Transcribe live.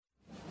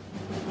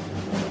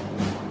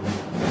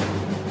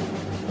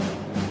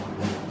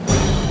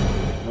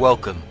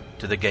Welcome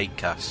to the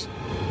Gatecast,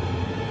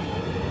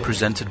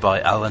 presented by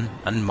Alan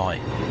and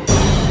Mike.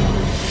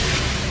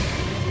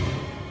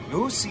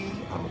 Lucy,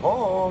 I'm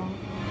home.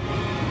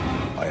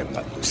 I am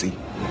not Lucy.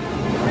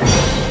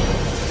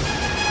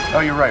 Oh,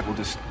 you're right. We'll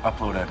just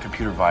upload a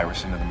computer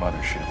virus into the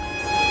mothership.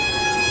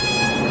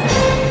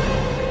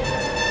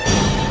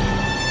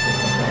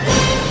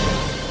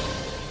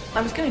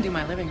 I was going to do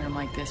my living room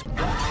like this.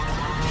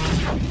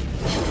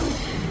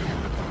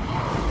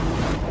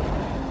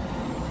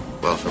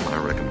 Well, sir, my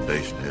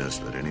recommendation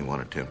is that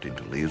anyone attempting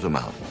to leave the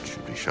mountain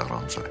should be shot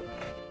on sight.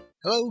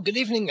 Hello, good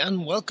evening,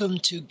 and welcome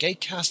to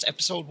Gatecast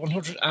episode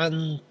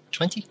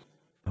 120?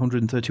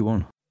 131.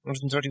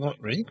 131,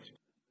 really?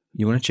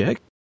 You want to check?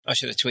 I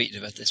should have tweeted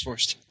about this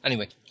first.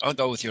 Anyway, I'll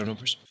go with your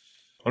numbers.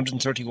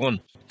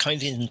 131,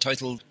 kindly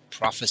entitled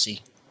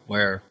Prophecy,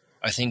 where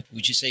I think,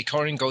 would you say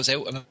Corin goes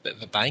out on a bit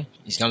of a bang?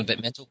 He's gone a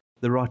bit mental.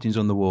 The writing's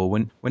on the wall.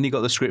 When you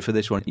got the script for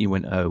this one, you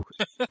went, oh.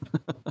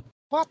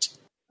 What?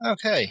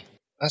 Okay,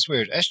 that's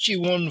weird.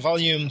 SG1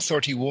 Volume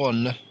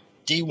 31,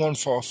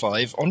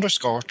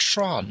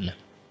 D145_Tron.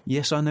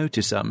 Yes, I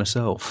noticed that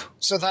myself.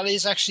 So that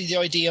is actually the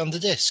ID on the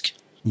disc?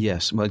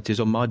 Yes, well, it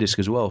is on my disc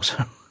as well,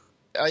 so...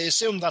 I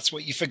assume that's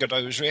what you figured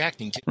I was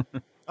reacting to.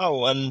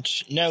 Oh, and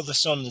now the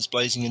sun is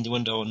blazing in the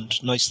window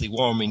and nicely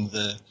warming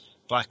the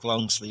black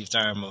long-sleeved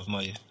arm of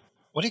my...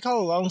 What do you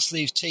call a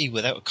long-sleeved tee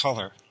without a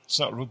collar? It's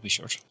not a rugby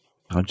shirt.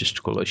 I'd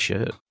just call it a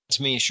shirt.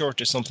 To me, a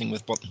shirt is something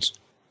with buttons.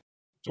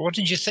 So what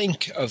did you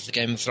think of the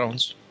Game of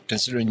Thrones,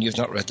 considering you've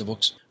not read the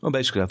books? Well,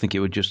 basically, I think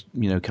it would just,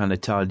 kind of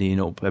tidying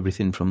up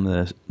everything from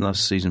the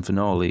last season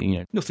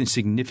finale. Nothing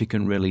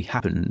significant really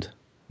happened.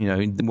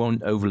 It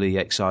wasn't overly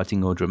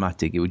exciting or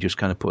dramatic. It was just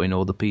kind of putting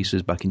all the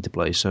pieces back into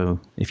place. So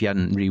if you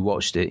hadn't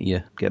rewatched it,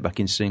 you get back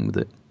in sync with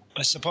it.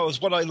 I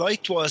suppose what I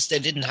liked was they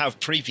didn't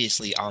have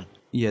previously on.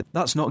 Yeah,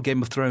 that's not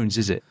Game of Thrones,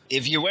 is it?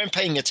 If you weren't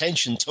paying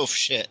attention, tough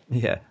shit.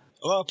 Yeah.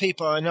 A lot of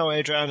people, I know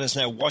Adriana's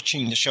now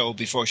watching the show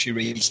before she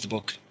reads the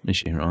book. Is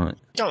she? Right. You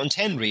don't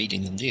intend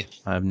reading them, do you?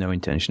 I have no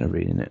intention of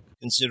reading it.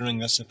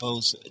 Considering, I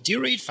suppose... Do you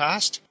read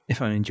fast?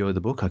 If I enjoy the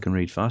book, I can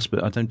read fast,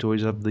 but I don't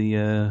always have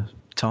the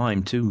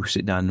time to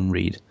sit down and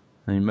read.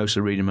 I mean, most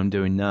of the reading I'm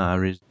doing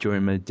now is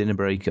during my dinner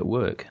break at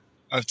work.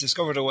 I've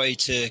discovered a way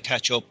to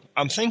catch up.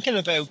 I'm thinking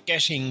about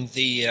getting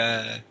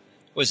the...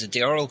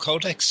 the Oral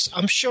Codex?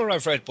 I'm sure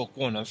I've read book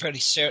one. I'm fairly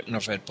certain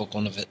I've read book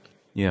one of it.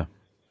 Yeah.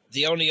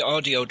 The only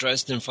audio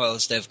Dresden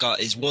files they've got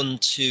is 1,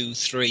 2,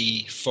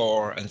 3,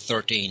 4, and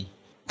 13.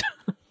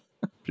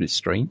 Pretty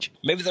strange.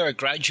 Maybe they'll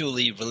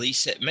gradually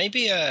release it.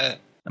 Maybe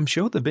I'm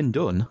sure they've been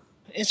done.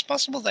 It's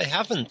possible they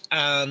haven't.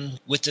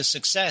 And with the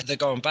success, they're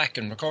going back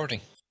and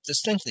recording.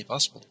 Distinctly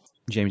possible.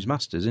 James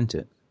Masters, isn't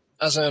it?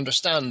 As I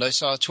understand, I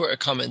saw a Twitter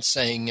comment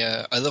saying,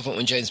 I love it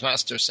when James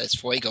Masters says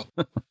fuego.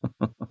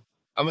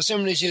 I'm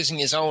assuming he's using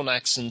his own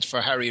accent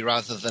for Harry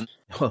rather than...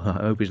 Well,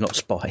 I hope he's not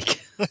Spike.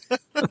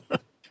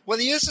 Well,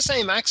 he used the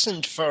same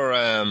accent for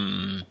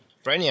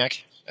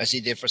Brainiac as he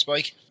did for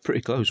Spike.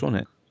 Pretty close,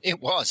 wasn't it?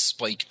 It was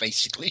Spike,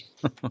 basically.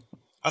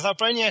 I thought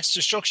Brainiac's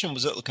destruction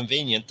was a little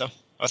convenient, though.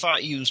 I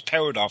thought he used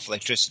powered off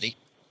electricity.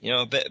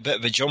 A bit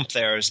of a jump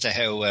there as to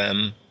how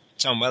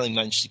Tom Welling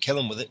managed to kill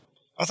him with it.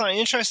 I thought it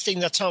interesting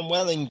that Tom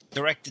Welling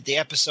directed the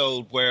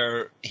episode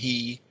where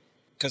he...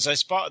 Because I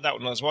spotted that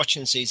when I was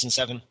watching Season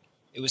 7.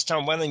 It was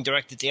Tom Welling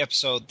directed the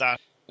episode that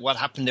What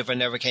Happened If I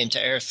Never Came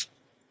to Earth.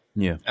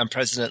 Yeah. And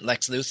President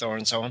Lex Luthor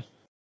and so on.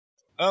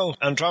 Oh,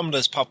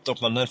 Andromeda's popped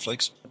up on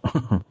Netflix.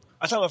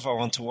 I don't know if I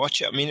want to watch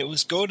it. I mean, it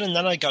was good, and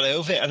then I got out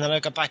of it, and then I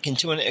got back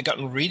into it, and it had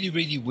gotten really,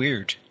 really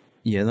weird.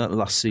 Yeah, that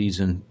last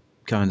season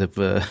kind of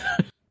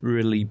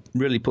really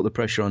put the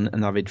pressure on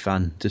an avid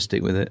fan to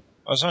stick with it.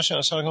 I was watching it, I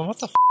was going, what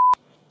the f***?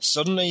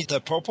 Suddenly,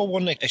 the purple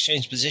one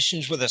exchanged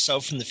positions with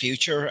herself in the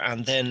future,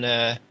 and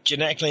then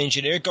genetically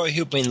engineered guy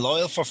who'd been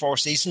loyal for 4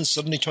 seasons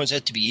suddenly turns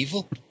out to be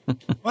evil.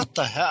 What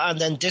the hell? And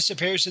then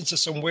disappears into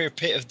some weird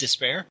pit of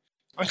despair.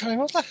 I'm kind of,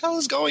 what the hell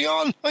is going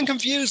on? I'm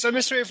confused. I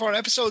missed 3 or 4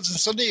 episodes, and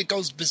suddenly it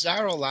goes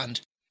Bizarro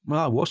land. Well,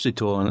 I watched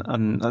it all,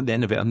 and at the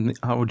end of it,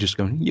 I was just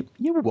going,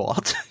 you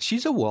what?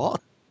 She's a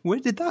what? Where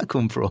did that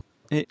come from?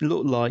 It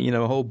looked like,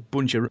 a whole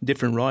bunch of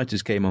different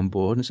writers came on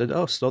board and said,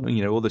 stop,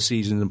 all the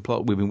seasons and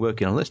plot we've been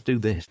working on, let's do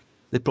this.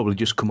 They'd probably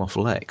just come off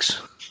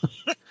Lex.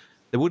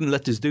 They wouldn't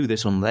let us do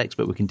this on Lex,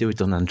 but we can do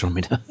it on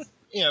Andromeda.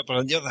 Yeah, but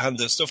on the other hand,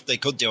 there's stuff they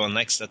could do on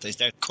Lex that they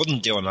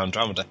couldn't do on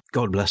Andromeda.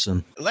 God bless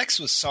them. Lex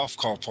was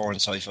softcore porn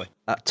sci-fi.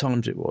 At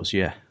times it was,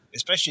 yeah.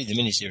 Especially the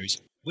miniseries,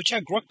 which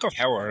had Rutger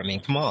Hauer. I mean,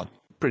 come on.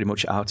 Pretty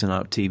much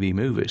out-and-out TV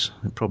movies.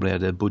 It probably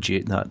had a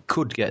budget that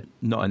could get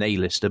not an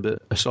A-lister,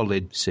 but a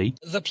solid C.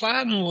 The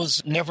plan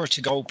was never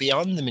to go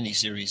beyond the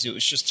miniseries. It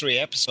was just 3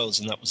 episodes,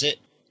 and that was it.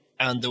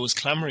 And there was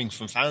clamouring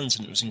from fans,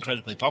 and it was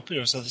incredibly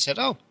popular. So they said,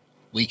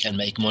 we can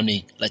make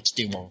money. Let's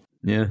do more.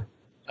 Yeah.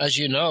 As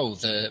you know,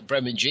 the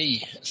Bremen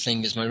G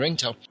thing is my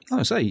ringtone.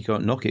 I say, you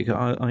can't knock it.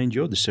 I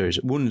enjoyed the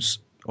series. Once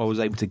I was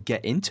able to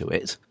get into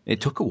it,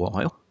 it took a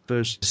while.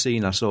 First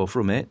scene I saw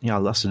from it,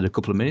 lasted a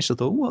couple of minutes. I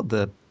thought, what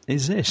the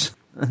is this?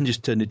 And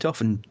just turned it off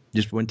and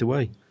just went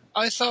away.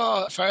 I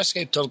thought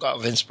Farscape took a lot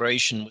of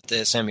inspiration with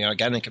the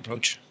semi-organic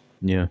approach.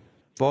 Yeah.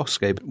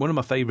 Farscape, one of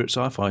my favourite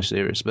sci-fi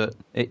series, but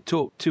it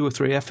took 2 or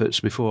 3 efforts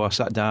before I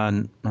sat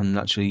down and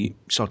actually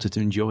started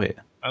to enjoy it.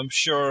 I'm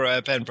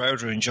sure Ben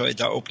Browder enjoyed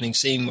that opening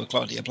scene with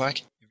Claudia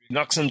Black. He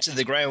knocks him to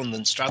the ground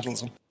and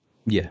straddles him.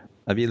 Yeah.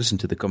 Have you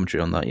listened to the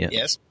commentary on that yet?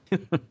 Yes.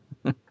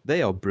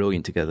 They are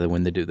brilliant together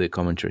when they do their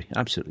commentary.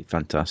 Absolutely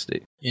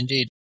fantastic.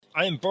 Indeed.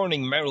 I am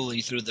burning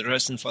merrily through the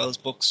Dresden Files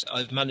books.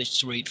 I've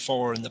managed to read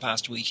 4 in the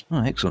past week.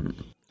 Oh, excellent.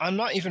 I'm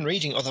not even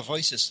reading Other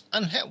Voices.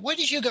 And why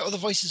did you get Other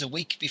Voices a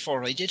week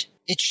before I did?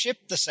 It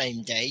shipped the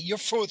same day. You're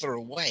further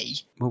away.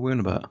 What are we on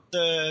about?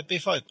 The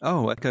B5.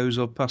 Oh, Echoes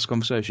of Past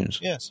Conversations?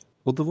 Yes.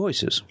 Other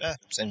Voices?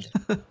 Same day.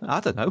 I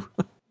don't know.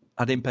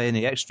 I didn't pay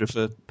any extra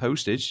for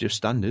postage, just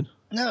standard.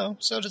 No,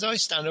 so did I,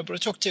 standard, but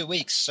it took 2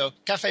 weeks. So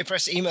Cafe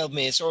Press emailed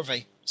me a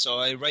survey. So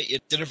I rate your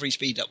delivery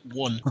speed at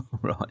 1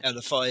 right. out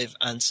of 5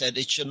 and said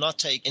it should not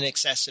take in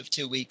excess of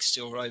 2 weeks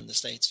to arrive in the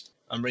States.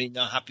 I'm really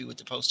not happy with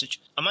the postage.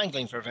 I'm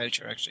angling for a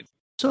voucher, actually.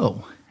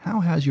 So,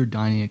 how has your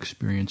dining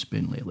experience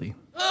been lately?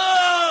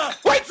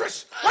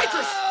 Waitress!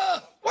 Waitress!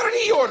 What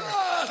did he order?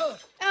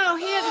 Oh,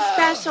 he had a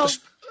special.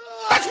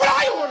 That's what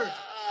I ordered!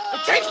 I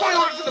changed my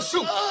order to the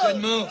soup!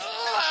 Good move.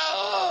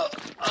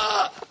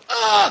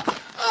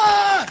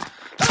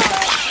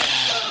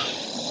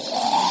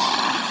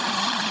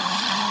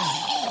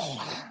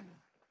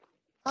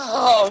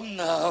 Oh,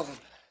 no.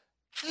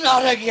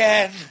 Not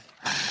again.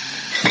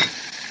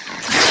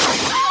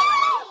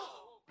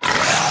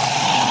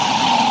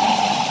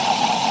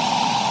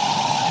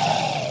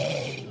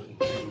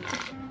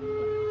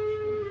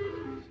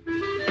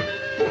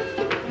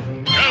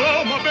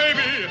 Hello, my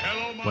baby.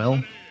 Hello, my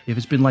Well, if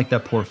it's been like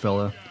that poor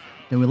fella,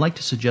 then we'd like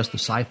to suggest the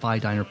Sci-Fi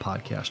Diner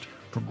podcast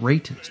for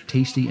great,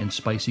 tasty, and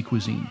spicy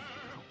cuisine.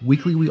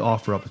 Weekly, we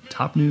offer up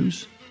top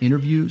news,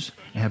 interviews,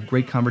 and have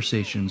great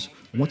conversations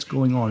on what's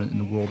going on in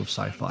the world of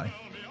sci-fi.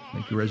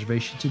 Make your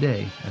reservation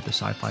today at the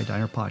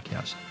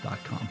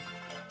sci-fi-dinerpodcast.com.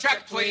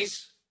 Check,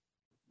 please.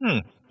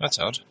 That's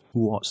odd.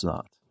 What's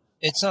that?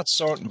 It's not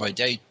sorting by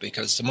date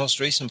because the most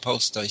recent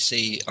post I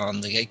see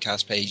on the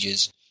Gatecast page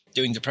is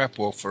doing the prep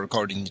work for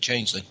recording the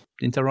Changeling.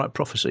 Didn't I write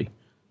Prophecy?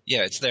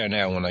 Yeah, it's there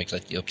now when I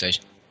click the update.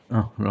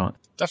 Oh, right.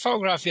 That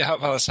photograph you have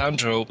of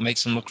Alessandro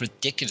makes him look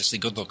ridiculously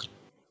good looking.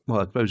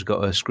 Well, I suppose I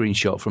got a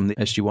screenshot from the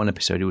SG-1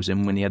 episode he was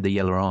in when he had the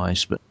yellow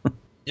eyes, but...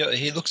 Yeah,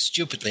 he looks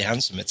stupidly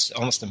handsome. It's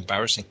almost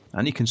embarrassing.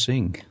 And he can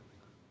sing.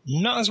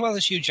 Not as well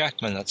as Hugh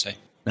Jackman, I'd say.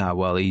 Ah,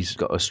 well, he's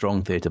got a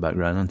strong theatre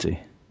background, hasn't he?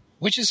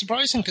 Which is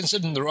surprising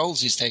considering the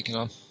roles he's taken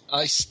on.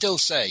 I still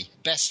say,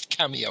 best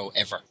cameo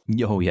ever.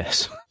 Oh,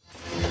 yes.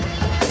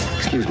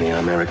 Excuse me,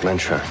 I'm Eric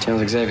Lensher.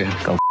 Charles Xavier.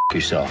 Go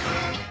yourself.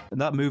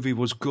 That movie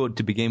was good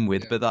to begin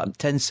with, but that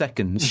 10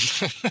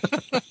 seconds...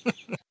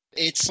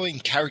 It's so in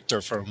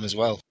character for him as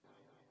well.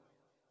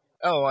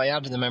 Oh, I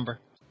added a member.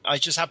 I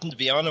just happened to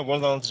be on it,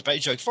 one on the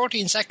page like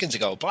 14 seconds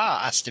ago. Blah,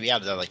 has to be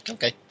added. I'm like,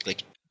 okay,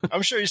 click.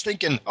 I'm sure he's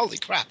thinking, holy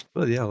crap.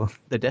 Well, yeah,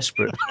 they're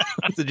desperate.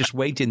 They're just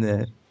waiting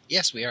there.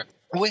 Yes, we are.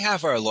 We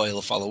have our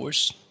loyal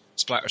followers,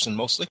 Splatterson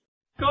mostly.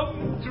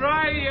 Come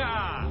try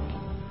ya!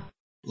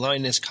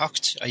 Line is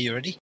cocked. Are you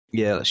ready?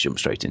 Yeah, let's jump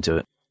straight into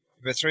it.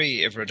 Iver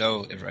 3, Iver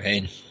Do, Iver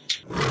Hain.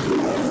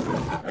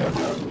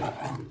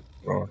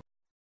 Roar.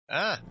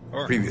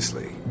 Roar.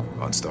 Previously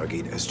on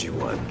Stargate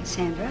SG-1.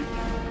 Sandra,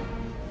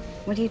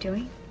 what are you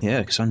doing?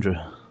 Yeah,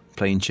 Cassandra,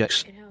 playing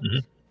chess. Mm-hmm.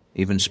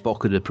 Even Spock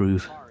could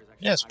approve.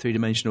 Yes.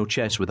 3-dimensional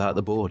chess without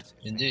the board.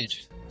 Indeed.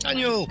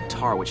 Daniel!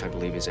 Tar, which I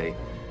believe is a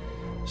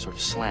sort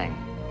of slang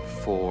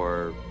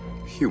for...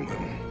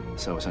 Human.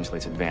 So essentially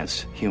it's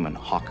advanced human,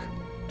 Hawk,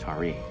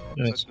 Tari.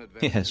 Yes,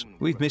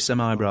 we've missed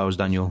some eyebrows,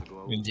 Daniel.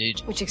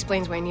 Indeed. Which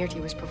explains why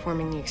Nirti was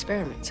performing the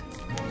experiments.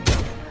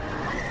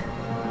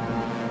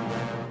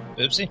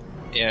 Oopsie.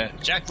 Yeah,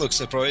 Jack looks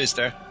surprised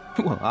there.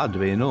 Well, hard to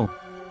be and all.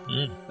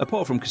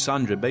 Apart from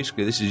Cassandra,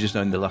 basically this is just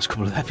only the last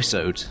couple of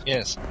episodes.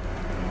 Yes.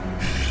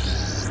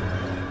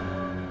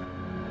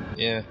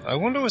 Yeah, I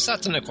wonder was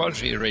that an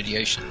equality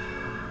irradiation?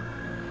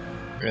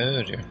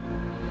 Oh dear.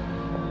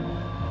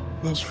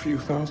 Those few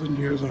thousand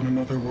years on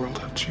another world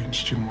have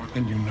changed you more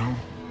than you know.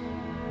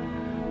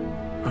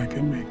 I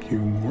can make you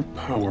more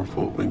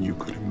powerful than you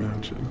could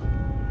imagine.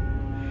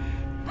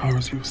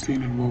 Powers you've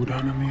seen in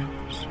Wodan and the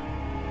others.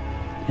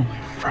 Only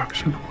a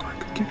fraction of what I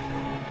could give you.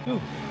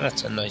 Oh,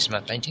 that's a nice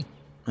matte painting.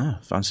 Ah,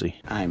 fancy.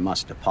 I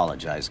must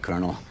apologize,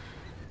 Colonel.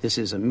 This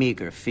is a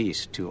meager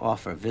feast to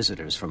offer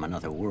visitors from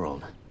another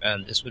world.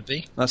 And this would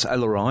be? That's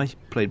Ellery,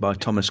 played by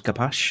Thomas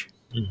Kapash.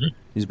 Mm-hmm.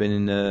 He's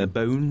been in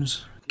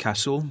Bones,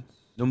 Castle,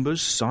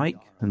 Numbers, Psych,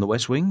 and The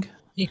West Wing.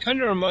 He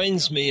kind of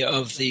reminds me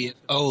of the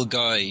old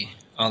guy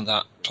on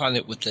that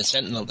planet with the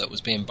Sentinel that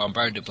was being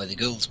bombarded by the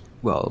ghouls.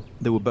 Well,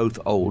 they were both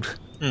old.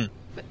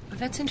 But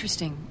that's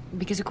interesting,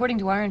 because according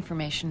to our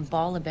information,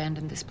 Ball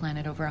abandoned this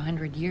planet over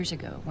 100 years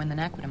ago when the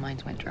Naquita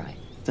mines went dry.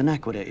 The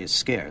Naquita is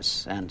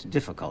scarce and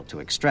difficult to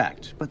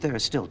extract, but there are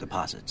still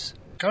deposits.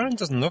 Karen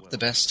doesn't look the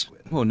best.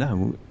 Well,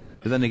 no.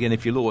 But then again,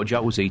 if you look what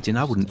Jack was eating,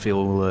 I wouldn't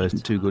feel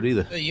too good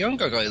either. The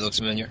younger guy looks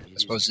familiar. I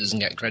suppose he doesn't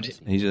get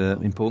credit. He's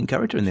an important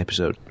character in the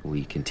episode.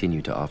 We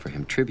continue to offer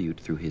him tribute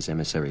through his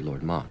emissary,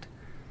 Lord Mott.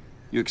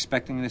 You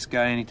expecting this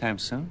guy anytime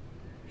soon?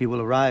 He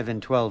will arrive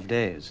in 12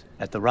 days,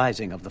 at the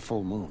rising of the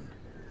full moon.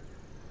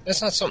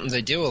 That's not something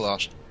they do a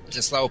lot. It's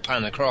a slow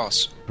pan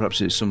across.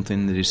 Perhaps it's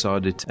something they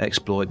decided to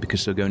exploit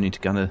because they're going into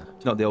kind of,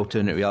 not the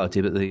alternate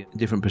reality, but the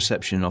different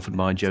perception offered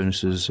by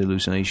Jonas's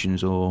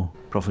hallucinations or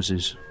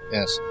prophecies.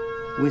 Yes.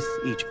 With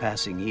each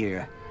passing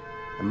year,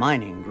 the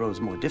mining grows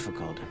more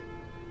difficult.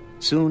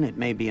 Soon it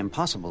may be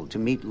impossible to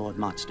meet Lord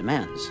Mott's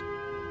demands.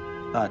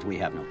 But we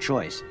have no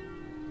choice.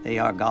 They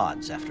are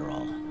gods, after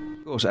all.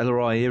 Of course,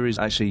 Ellery here is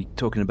actually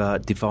talking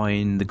about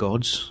defying the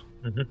gods,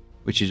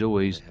 which is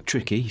always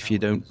tricky if you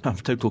don't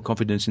have total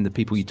confidence in the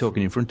people you're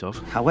talking in front of.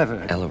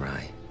 However...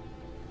 Ellery.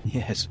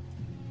 Yes.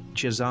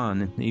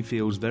 Chazan, he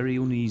feels very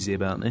uneasy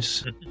about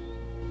this.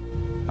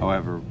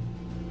 However...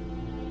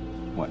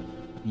 What?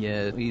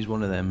 Yeah, he's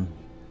one of them.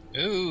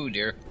 Oh,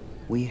 dear.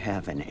 We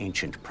have an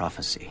ancient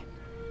prophecy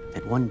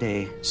that one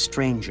day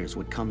strangers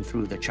would come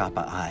through the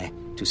Chapa Eye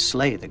to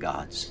slay the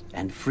gods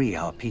and free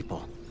our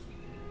people.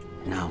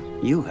 Now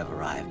you have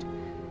arrived,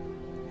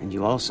 and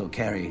you also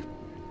carry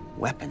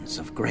weapons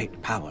of great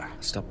power.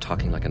 Stop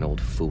talking like an old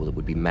fool. It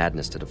would be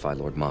madness to defy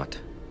Lord Mott.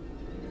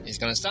 He's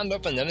going to stand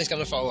up and then he's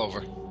going to fall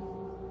over.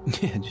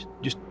 Yeah,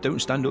 just don't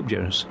stand up,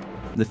 Jonas.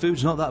 The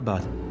food's not that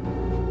bad.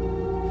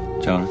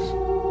 Jonas?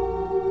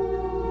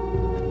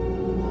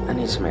 I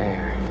need some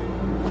air.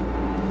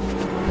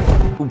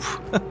 Oof.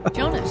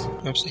 Jonas.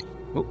 Oopsie.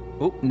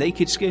 Oh,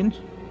 naked skin.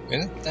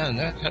 Really? Down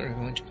there. Can't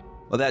remember.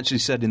 Well, they actually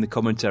said in the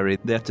commentary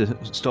they had to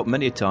stop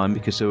many a time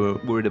because they were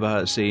worried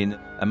about seeing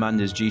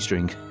Amanda's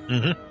G-string.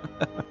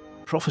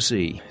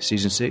 Prophecy,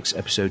 Season 6,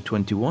 Episode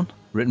 21,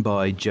 written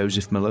by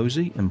Joseph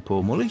Malozzi and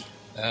Paul Mully.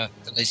 The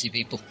lazy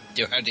people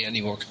do hardly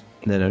any work.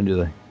 They don't, do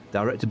they?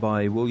 Directed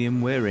by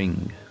William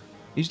Waring.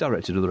 He's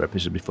directed other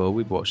episodes before.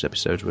 We've watched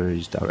episodes where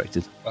he's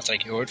directed. I'll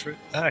take your word for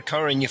it.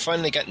 Corin, you're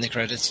finally getting the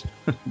credits.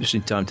 Just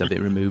in time to have it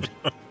removed.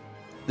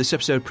 This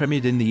episode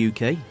premiered in the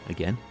UK,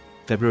 again,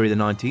 February the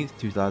 19th,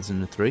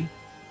 2003.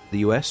 The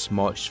US,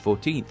 March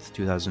 14th,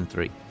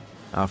 2003.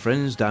 Our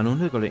friends down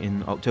under got it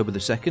in October the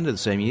 2nd of the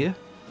same year.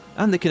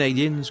 And the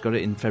Canadians got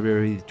it in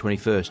February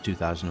 21st,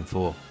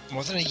 2004.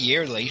 Wasn't a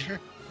year later?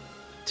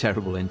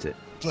 Terrible, isn't it?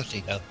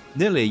 Bloody hell.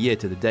 Nearly a year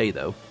to the day,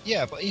 though.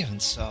 Yeah, but even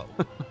so.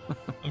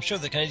 I'm sure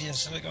the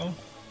Canadians are going,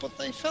 but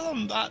they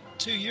filmed that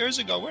 2 years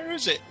ago. Where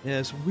is it?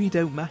 Yes, we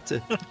don't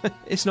matter.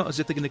 It's not as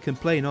if they're going to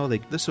complain, are they?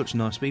 They're such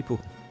nice people.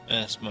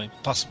 Yes, my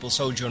possible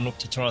sojourn up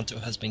to Toronto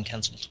has been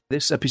cancelled.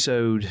 This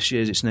episode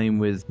shares its name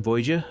with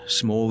Voyager,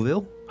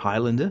 Smallville,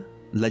 Highlander,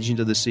 Legend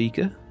of the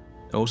Seeker,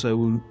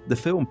 also the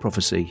film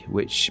Prophecy,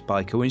 which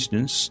by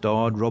coincidence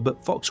starred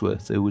Robert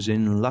Foxworth, who was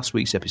in last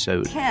week's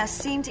episode.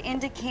 Tests seem to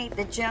indicate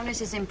that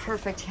Jonas is in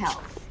perfect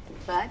health.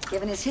 But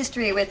given his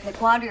history with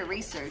Quadria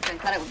research, I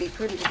thought it would be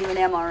prudent to do an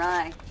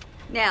MRI.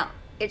 Now,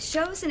 it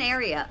shows an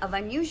area of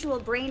unusual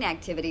brain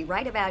activity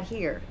right about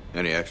here.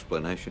 Any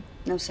explanation?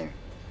 No, sir.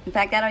 In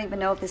fact, I don't even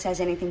know if this has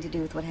anything to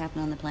do with what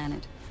happened on the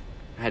planet.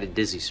 I had a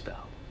dizzy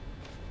spell.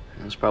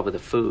 It was probably the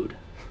food.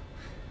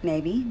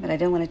 Maybe, but I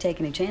don't want to take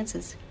any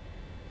chances.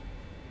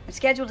 I've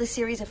scheduled a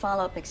series of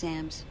follow-up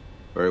exams.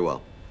 Very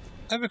well.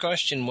 I have a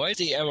question. Why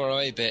the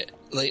MRI bit?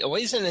 Like, why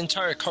is an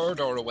entire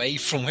corridor away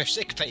from where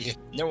sickbay is?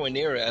 Nowhere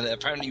near it, and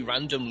apparently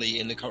randomly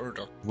in the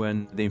corridor.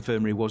 When the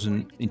infirmary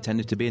wasn't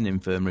intended to be an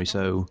infirmary,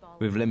 so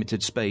with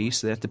limited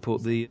space, they had to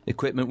put the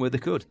equipment where they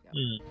could.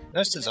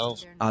 Let's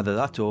dissolve. Either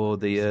that or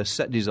the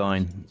set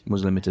design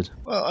was limited.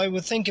 Well, I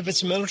would think if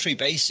it's a military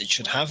base, it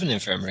should have an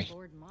infirmary.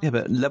 Yeah,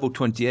 but level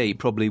 28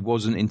 probably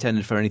wasn't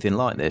intended for anything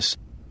like this.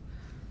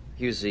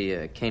 He was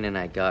the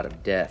Canaanite god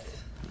of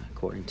death.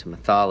 According to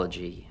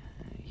mythology,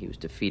 he was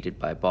defeated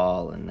by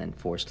Baal and then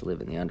forced to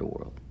live in the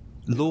underworld.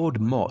 Lord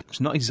Mott. It's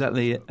not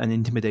exactly an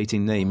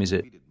intimidating name, is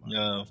it?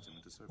 No.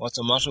 What's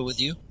the matter with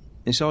you?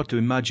 It's hard to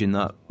imagine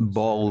that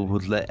Baal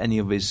would let any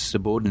of his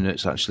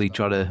subordinates actually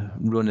try to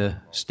run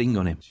a sting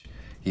on him.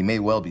 He may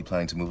well be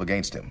planning to move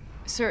against him.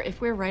 Sir,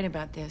 if we're right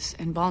about this,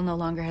 and Baal no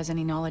longer has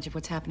any knowledge of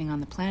what's happening on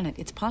the planet,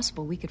 it's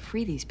possible we could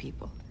free these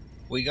people.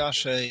 We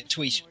got a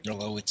tweet,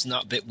 although it's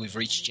not a bit we've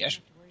reached yet.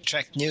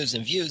 Trek News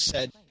and Views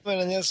said,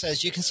 well, Neil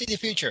says, you can see the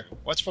future.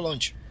 What's for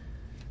lunch?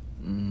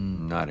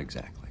 Not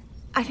exactly.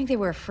 I think they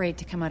were afraid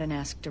to come out and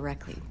ask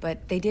directly,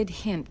 but they did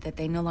hint that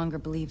they no longer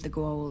believe the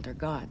Goa'uld are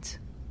gods.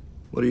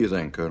 What do you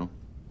think, Colonel?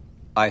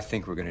 I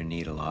think we're going to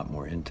need a lot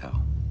more intel.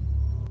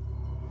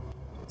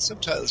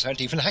 Subtitles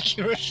aren't even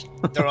accurate.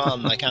 They're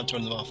on, I can't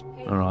turn them off.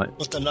 All right.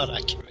 But they're not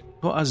accurate.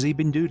 What has he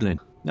been doodling?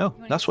 No,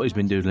 that's what he's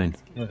been doodling.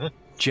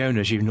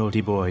 Jonas, you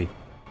naughty boy.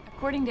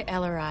 According to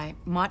LRI,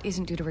 Mott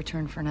isn't due to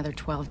return for another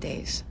 12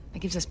 days. That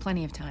gives us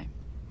plenty of time.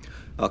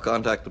 I'll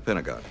contact the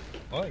Pentagon.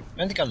 Why?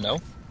 I think I'll know.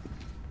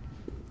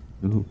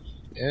 Ooh.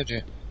 Yeah,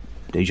 dear.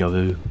 Deja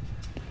vu.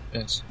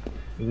 Yes.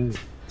 Ooh.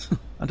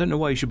 I don't know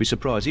why you should be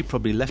surprised. He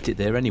probably left it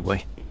there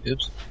anyway.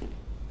 Oops.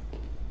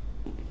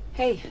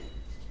 Hey.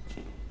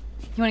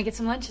 You want to get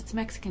some lunch? It's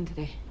Mexican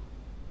today.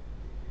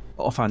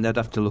 Offhand, I'd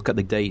have to look at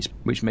the dates.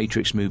 Which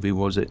Matrix movie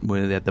was it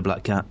where they had the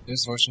black cat? It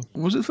was the first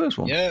one. Was it the first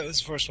one? Yeah, it was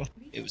the first one.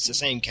 It was the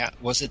same cat.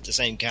 Was it the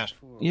same cat?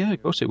 Yeah,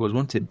 of course it was,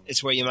 wasn't it?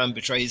 It's where your man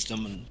betrays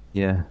them and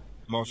Yeah.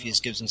 Morpheus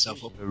gives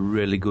himself up. A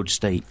really good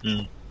state.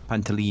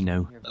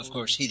 Pantolino. Of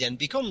course, he then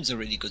becomes a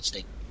really good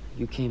state.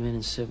 You came in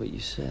and said what you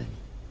said.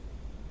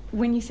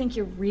 When you think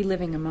you're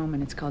reliving a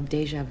moment, it's called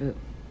déjà vu.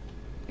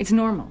 It's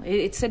normal.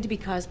 It's said to be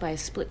caused by a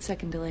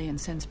split-second delay in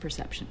sense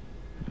perception.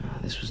 Oh,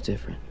 this was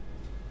different.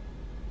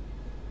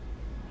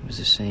 It was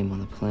the same on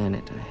the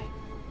planet.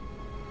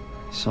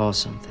 I saw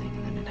something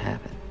and then it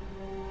happened.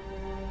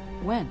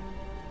 When?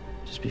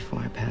 Just before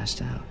I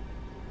passed out.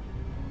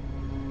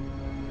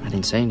 I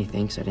didn't say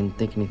anything because I didn't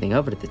think anything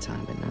of it at the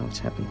time, but now it's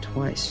happened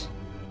twice.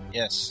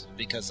 Yes,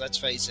 because let's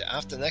face it,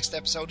 after the next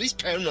episode, he's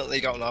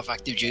permanently going off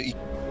active duty.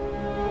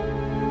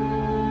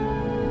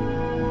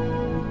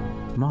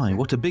 My,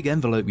 what a big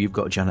envelope you've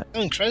got, Janet.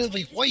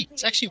 Incredibly white.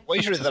 It's actually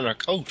whiter than her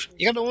coat.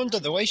 You gotta wonder,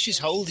 the way she's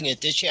holding it,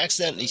 did she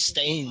accidentally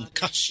stain the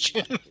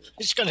costume?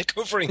 It's kind of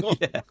covering up.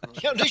 Yeah.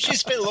 You know, did she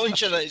spill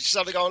lunch and she's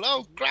sort of going,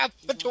 oh crap,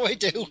 what do I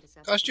do?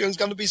 Costume's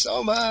gonna be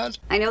so mad.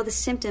 I know the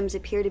symptoms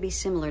appear to be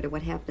similar to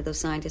what happened to those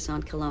scientists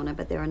on Kelowna,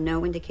 but there are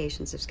no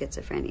indications of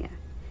schizophrenia.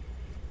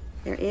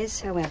 There is,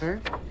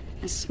 however,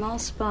 a small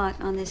spot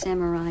on this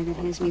MRI that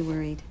has me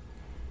worried.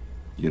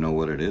 You know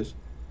what it is?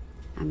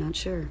 I'm not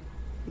sure,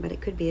 but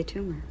it could be a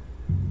tumor.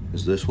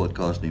 Is this what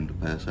caused him to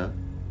pass out?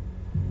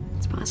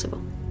 It's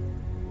possible.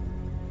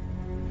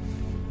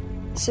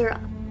 Sir,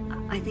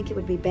 I think it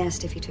would be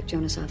best if you took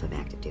Jonas off of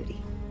active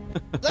duty.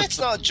 Let's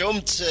not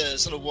jump to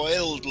sort of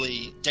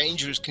wildly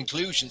dangerous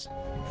conclusions.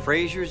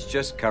 Fraser's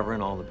just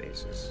covering all the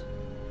bases.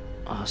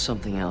 Oh,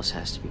 something else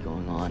has to be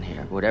going on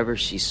here. Whatever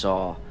she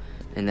saw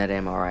in that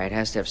MRI, it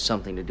has to have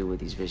something to do with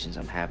these visions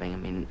I'm having. I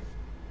mean,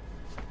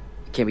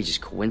 it can't be just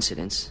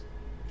coincidence.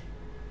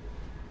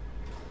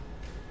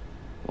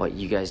 What,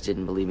 you guys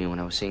didn't believe me when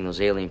I was seeing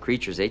those alien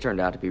creatures? They turned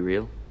out to be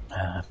real.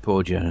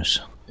 Poor Jonas.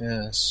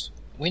 Yes.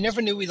 We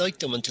never knew we liked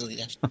them until he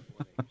left.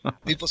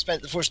 People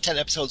spent the first 10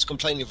 episodes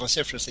complaining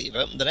vociferously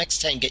about him, the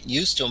next 10 getting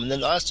used to him, and then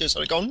the last 2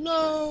 sort of going,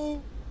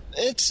 no.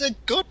 It's a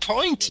good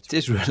point. It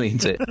is really,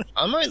 isn't it?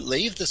 I might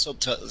leave the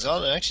subtitles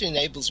on. It actually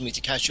enables me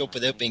to catch up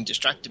without being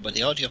distracted by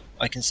the audio.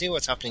 I can see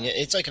what's happening.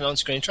 It's like an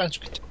on-screen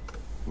transcript.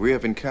 We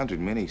have encountered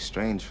many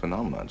strange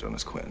phenomena,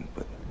 Jonas Quinn,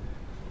 but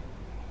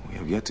we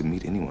have yet to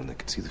meet anyone that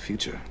could see the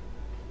future.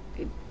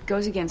 It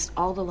goes against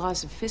all the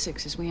laws of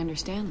physics as we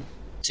understand them.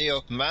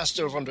 Theo,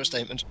 master of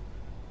understatement.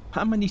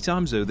 How many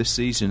times, though, this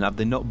season have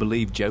they not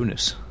believed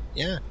Jonas?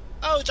 Yeah.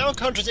 Oh, don't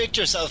contradict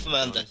yourself,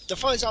 Amanda.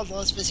 Defies all the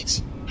laws of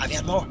physics. Have you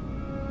had more?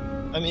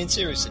 I mean,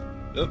 seriously.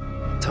 Oh.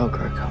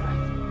 Toker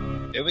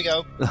coming. Here we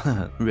go.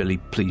 Really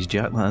pleased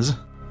Jack has.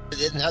 They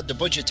didn't have the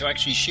budget to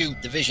actually shoot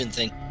the vision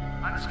thing.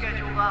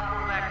 Unscheduled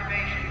off-world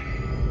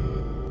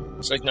activation.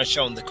 It's like not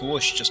showing the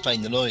whoosh, just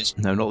playing the noise.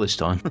 No, not this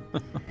time.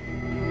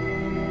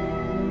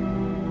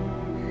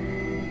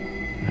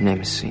 My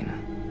name is Cena.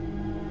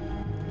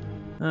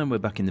 And we're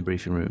back in the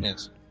briefing room.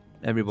 Yes.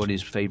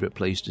 Everybody's favourite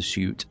place to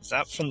shoot. Is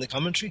that from the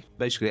commentary?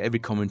 Basically, every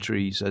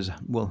commentary says,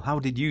 well, how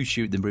did you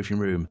shoot the briefing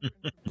room?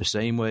 The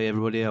same way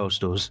everybody else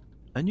does.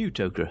 A new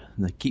Toker.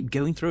 And they keep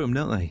going through them,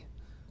 don't they?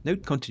 No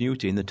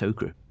continuity in the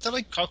Toker. They're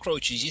like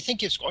cockroaches. You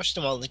think you've squashed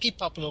them all, and they keep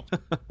popping up.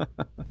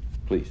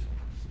 Please.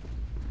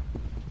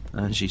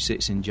 And she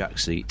sits in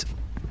Jack's seat.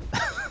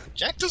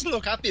 Jack doesn't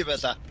look happy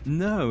about that.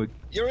 No.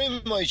 You're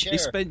in my chair. He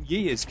spent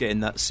years getting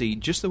that seat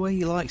just the way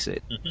he likes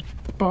it.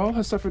 Baal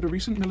has suffered a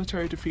recent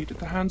military defeat at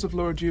the hands of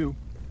Lord Yu.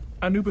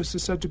 Anubis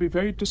is said to be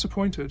very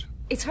disappointed.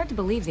 It's hard to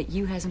believe that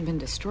Yu hasn't been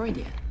destroyed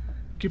yet.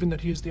 Given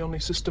that he is the only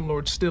system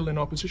lord still in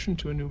opposition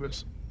to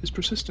Anubis, his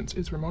persistence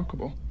is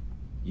remarkable.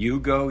 You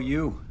go,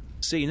 you.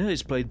 Cena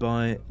is played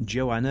by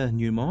Joanna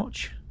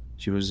Newmarch.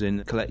 She was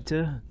in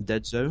Collector,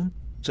 Dead Zone,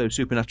 so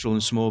Supernatural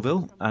and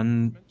Smallville,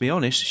 and be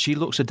honest, she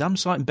looks a damn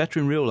sight better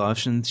in real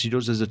life than she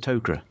does as a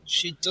Toker.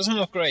 She doesn't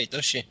look great,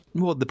 does she?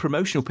 Well, the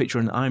promotional picture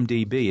on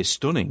IMDb is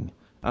stunning,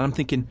 and I'm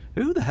thinking,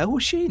 who the hell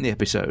was she in the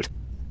episode?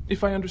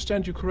 If I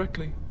understand you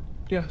correctly,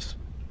 yes,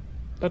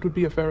 that would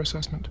be a fair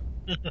assessment.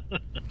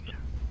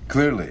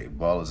 Clearly,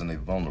 Baal is in a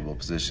vulnerable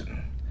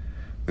position.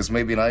 This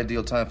may be an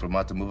ideal time for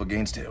Mott to move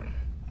against him.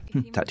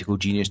 Tactical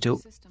genius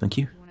tilt, thank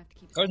you.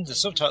 According to the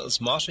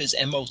subtitles, Mott is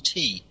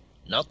M-O-T,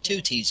 not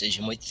 2 T's as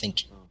you might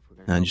think.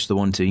 And just the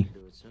 1 T.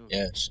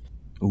 Yes.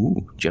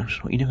 Ooh,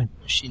 Josh, what are you doing?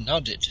 She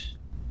nodded.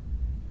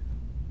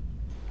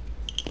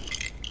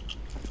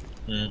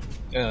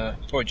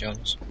 Poor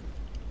Jones.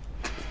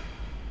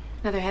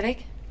 Another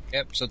headache?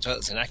 Yep,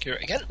 subtitles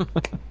inaccurate again.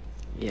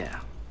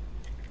 Yeah.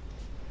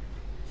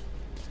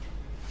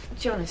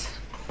 Jonas,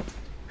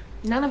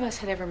 none of us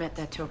had ever met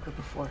that Toker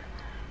before.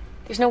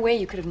 There's no way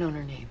you could have known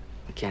her name.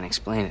 I can't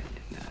explain it.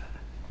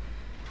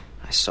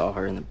 I saw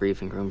her in the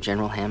briefing room.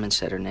 General Hammond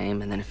said her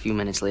name, and then a few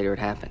minutes later it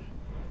happened.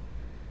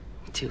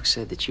 Teal'c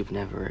said that you've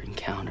never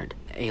encountered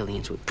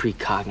aliens with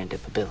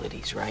precognitive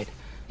abilities, right?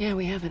 Yeah,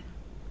 we haven't.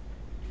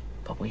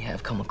 But we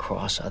have come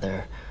across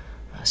other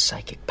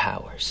psychic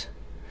powers.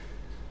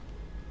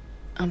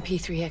 On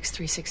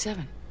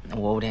P3X367.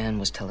 Wodan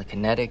was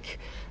telekinetic.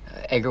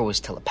 Egger was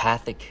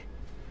telepathic.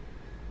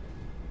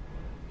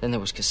 Then there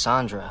was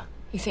Cassandra.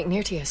 You think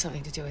Nirti has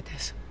something to do with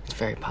this? It's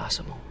very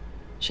possible.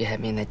 She had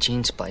me in that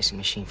gene splicing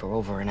machine for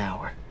over an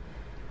hour.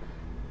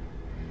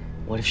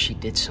 What if she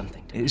did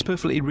something to me? It's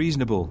perfectly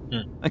reasonable.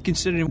 And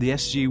considering the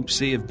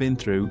SGC have been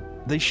through,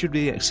 they should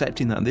be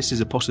accepting that this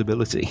is a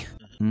possibility.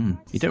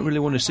 You don't really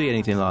want to see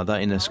anything like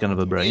that in a scan of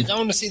a brain. You don't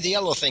want to see the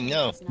yellow thing,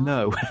 no.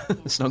 No,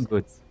 it's not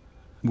good.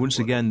 Once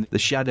again, the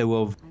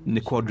shadow of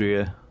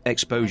Nequadria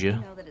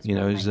exposure,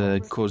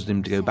 has caused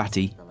him to go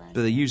batty.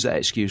 But they used that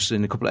excuse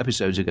in a couple of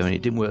episodes ago, and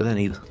it didn't work then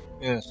either.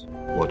 Yes.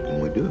 What can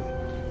we do?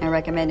 I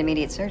recommend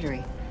immediate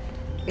surgery.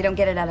 If we don't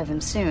get it out of him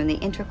soon, the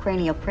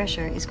intracranial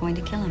pressure is going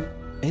to kill him.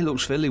 He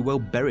looks fairly well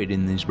buried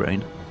in his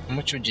brain. How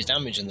much would you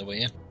damage in the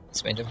way?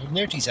 It's made up of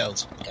Nirti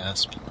cells.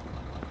 Gasp.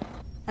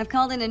 I've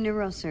called in a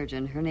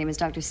neurosurgeon. Her name is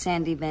Dr.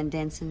 Sandy Van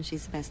Densen.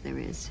 She's the best there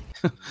is.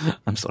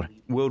 I'm sorry.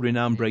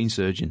 World-renowned brain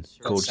surgeon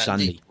called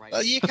Sandy.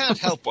 Well, you can't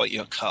help what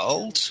you're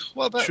called.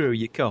 What about... True,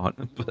 you can't.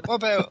 What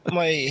about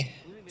my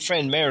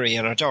friend Mary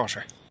and her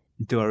daughter?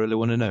 Do I really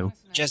want to know?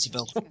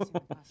 Jezebel.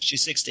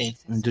 She's 16.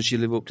 And does she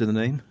live up to the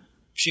name?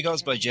 She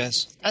goes by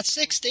Jez. At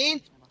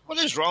 16? What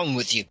is wrong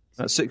with you?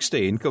 At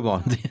 16? Come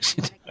on.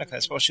 Okay, I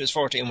suppose she was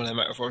 14 when I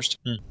met her first.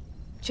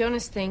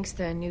 Jonas thinks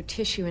the new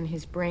tissue in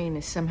his brain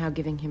is somehow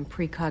giving him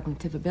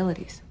precognitive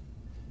abilities.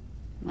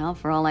 Well,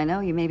 for all I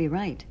know, you may be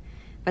right.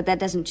 But that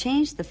doesn't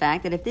change the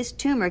fact that if this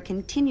tumor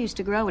continues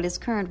to grow at its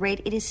current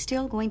rate, it is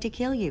still going to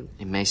kill you.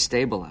 It may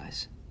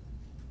stabilize.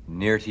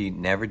 Nirti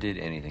never did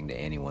anything to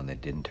anyone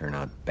that didn't turn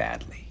out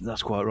badly.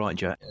 That's quite right,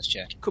 Jack. Yes,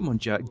 Jack. Come on,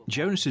 Jack.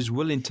 Jonas is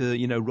willing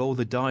to, roll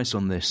the dice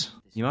on this.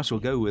 You might as well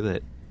go with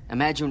it.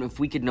 Imagine if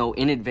we could know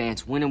in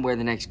advance when and where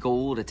the next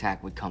Goa'uld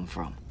attack would come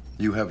from.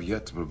 You have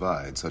yet to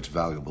provide such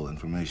valuable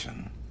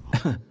information.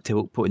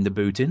 Till putting the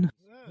boot in.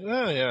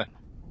 Oh, yeah.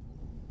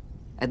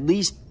 At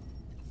least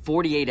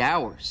 48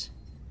 hours.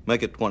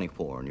 Make it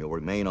 24, and you'll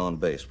remain on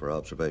base for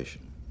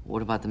observation.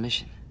 What about the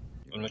mission?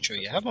 I'm not sure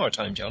you have more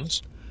time,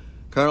 Jonas.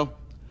 Colonel,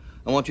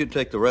 I want you to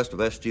take the rest of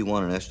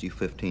SG-1 and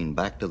SG-15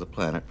 back to the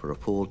planet for a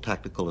full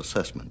tactical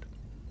assessment.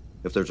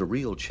 If there's a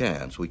real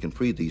chance we can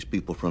free these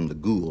people from the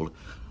Goa'uld,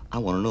 I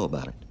want to know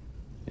about it.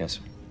 Yes,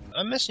 sir.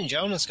 I'm missing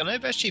Jonas. Can I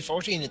have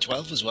SG-14 and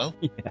 12 as well?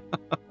 Yeah.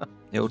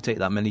 It'll take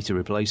that many to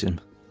replace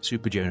him.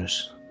 Super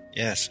Jonas.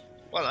 Yes.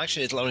 Well,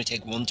 actually, it'll only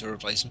take one to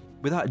replace him.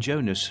 Without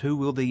Jonas, who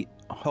will the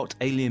hot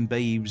alien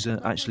babes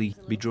actually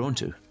be drawn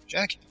to?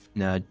 Jack.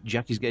 No,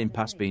 Jack is getting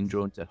past being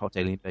drawn to hot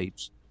alien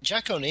babes.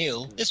 Jack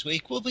O'Neill, this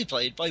week, will be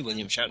played by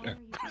William Shatner.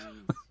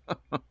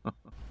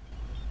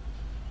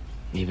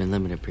 Even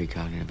limited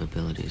precognitive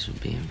abilities would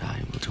be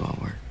invaluable to our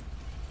work.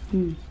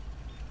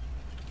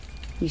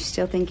 You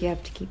still think you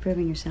have to keep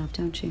proving yourself,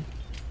 don't you?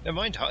 Never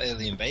mind hot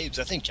alien babes.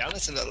 I think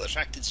Janet's a little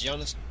attracted to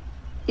Jonas.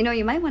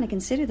 You might want to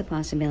consider the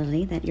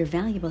possibility that you're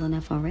valuable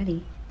enough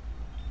already.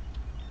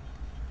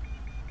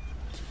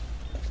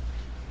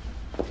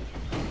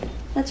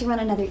 Let's run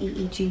another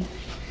EEG.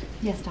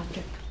 Yes,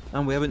 Doctor.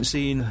 And we haven't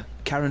seen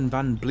Karen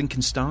Van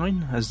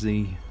Blinkenstein as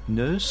the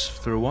nurse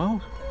for a while.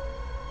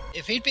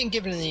 If he'd been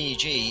given an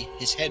EEG,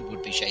 his head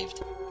would be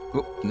shaved.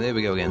 Oh, there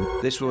we go again.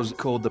 This was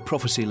called the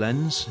Prophecy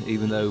Lens,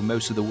 even though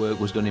most of the work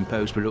was done in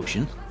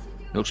post-production.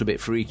 Looks a bit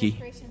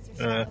freaky.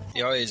 The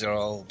eyes are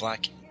all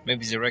black.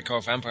 Maybe he's a Red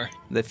Corps vampire.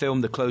 They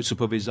filmed the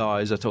close-up of his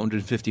eyes at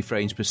 150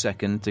 frames per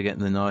second to get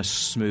the nice,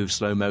 smooth,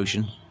 slow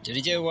motion. Did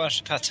he do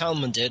what Pat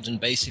Tallman did and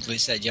basically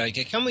said,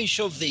 Yaika, can we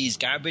shove these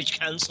garbage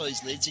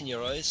can-sized lids in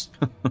your eyes?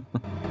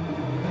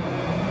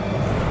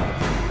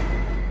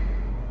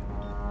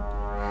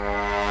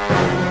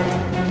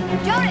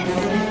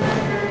 Jonas!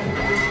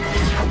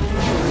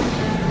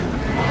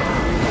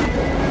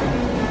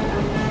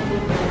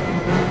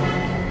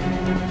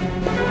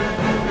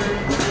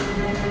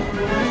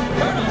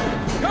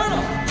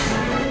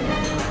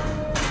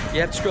 You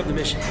have to scrub the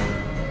mission.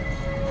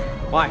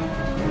 Why?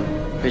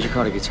 Major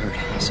Carter gets hurt.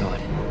 I saw it.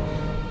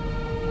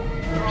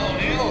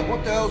 O'Neill,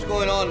 what the hell's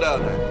going on down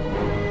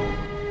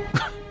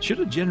there? Should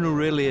a general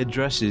really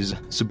address his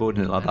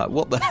subordinate like that?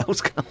 What the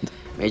hell's going on?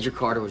 Major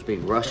Carter was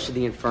being rushed to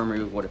the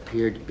infirmary with what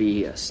appeared to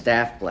be a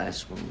staff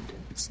blast wound.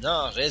 It's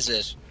not, is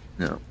it?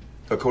 No.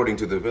 According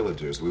to the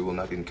villagers, we will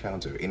not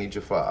encounter any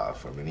Jaffa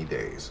for many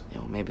days.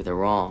 Maybe they're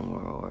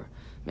wrong, or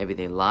maybe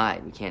they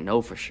lied. We can't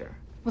know for sure.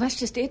 Well, that's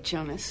just it,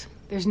 Jonas.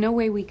 There's no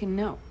way we can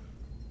know.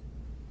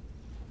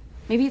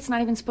 Maybe it's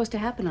not even supposed to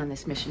happen on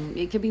this mission.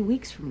 It could be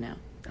weeks from now.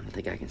 I don't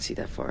think I can see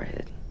that far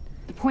ahead.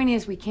 The point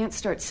is, we can't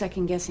start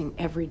second-guessing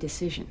every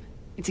decision.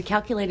 It's a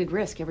calculated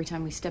risk every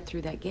time we step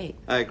through that gate.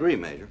 I agree,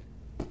 Major.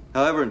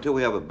 However, until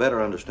we have a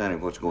better understanding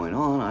of what's going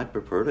on, I'd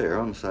prefer to err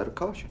on the side of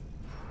caution.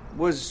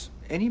 Was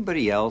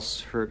anybody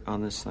else hurt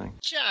on this thing?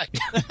 Jack!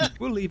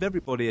 We'll leave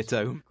everybody at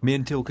home. Me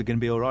and Tilk are going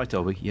to be all right,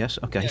 are we? Yes?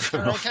 Okay. Yeah,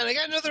 can I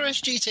get another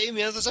SG team?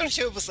 There's only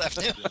 2 of us left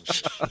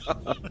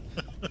now.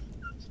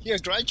 You're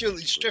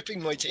gradually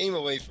stripping my team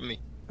away from me.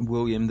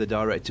 William, the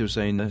director, was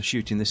saying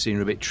shooting this scene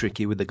are a bit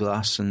tricky with the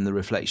glass and the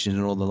reflections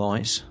and all the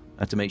lights.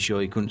 Had to make sure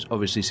he couldn't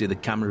obviously see the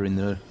camera in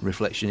the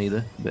reflection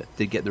either, but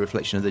did get the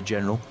reflection of the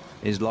General.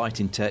 His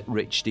lighting tech,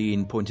 Rich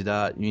Steen, pointed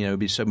out, it'd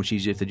be so much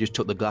easier if they just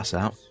took the glass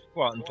out.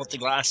 What, and put the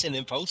glass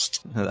in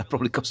post? That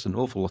probably cost an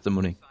awful lot of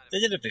money. They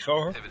did it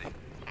before.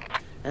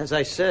 As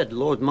I said,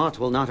 Lord Mott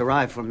will not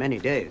arrive for many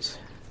days.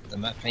 The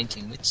matte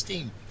painting with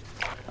steam.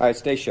 All right,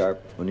 stay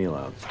sharp. O'Neill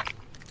out.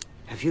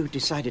 Have you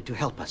decided to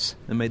help us?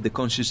 They made the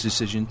conscious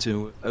decision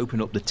to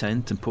open up the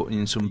tent and put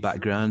in some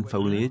background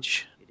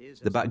foliage.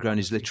 The background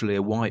is literally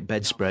a white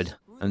bedspread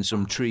and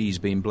some trees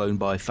being blown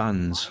by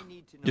fans,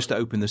 just to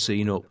open the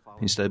scene up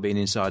instead of being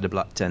inside a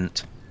black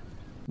tent.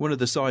 One of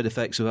the side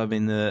effects of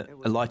having a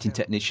lighting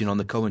technician on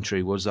the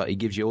commentary was that he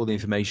gives you all the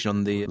information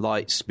on the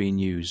lights being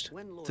used.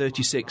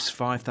 36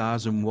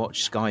 5,000 watt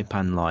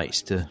Skypan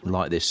lights to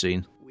light this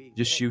scene.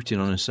 Just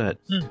shooting on a set.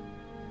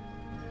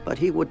 But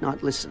he would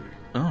not listen.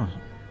 Oh.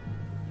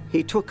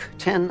 He took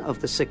 10 of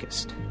the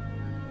sickest,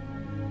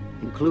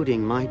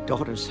 including my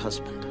daughter's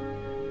husband,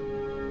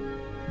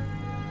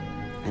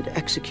 and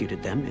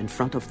executed them in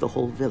front of the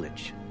whole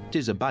village.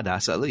 He's a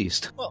badass, at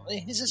least. Well,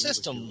 he's a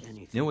system.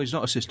 No, he's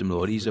not a system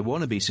lord. He's a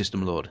wannabe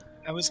system lord.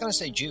 I was going to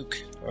say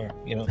Duke, or,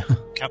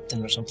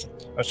 Captain or something.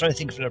 I was trying to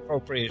think of an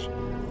appropriate...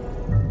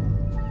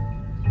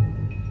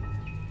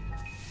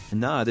 And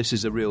now this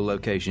is a real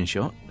location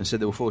shot. And so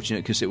they were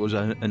fortunate because it was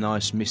a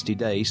nice misty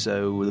day,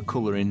 so the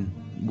colouring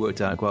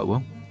worked out quite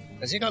well.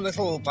 Has he got a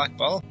little black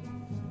ball?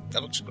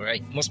 That looks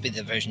great. Must be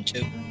the version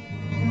 2.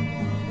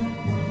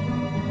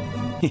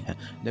 Yeah,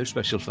 no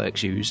special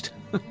effects used.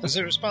 Does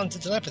it respond to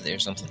telepathy or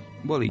something?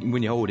 Well,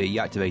 when you hold it, you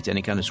activate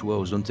any kind of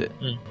swirls, doesn't it?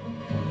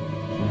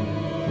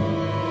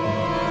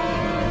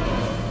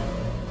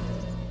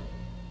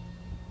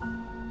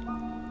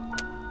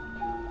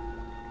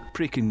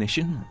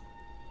 Precognition.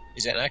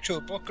 Is it an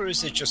actual book, or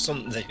is it just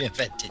something they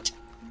invented?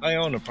 I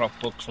own a prop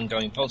book from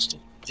Going Postal.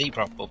 The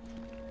prop book.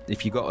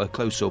 If you got a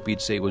close-up,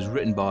 you'd see it was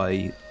written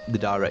by the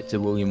director,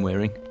 William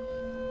Waring.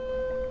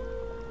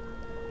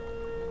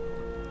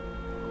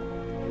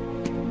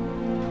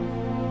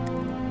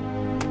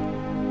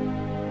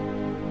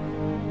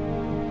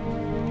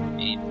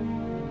 Beep,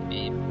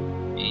 beep,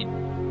 beep,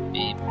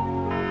 beep.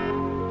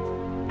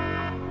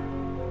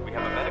 We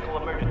have a medical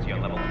emergency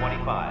on level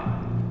 25.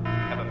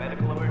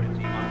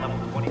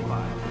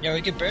 Yeah,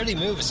 we could barely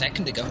move a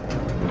second ago.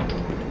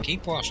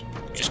 Keep what?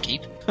 Just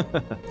keep.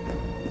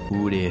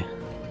 Ooh dear.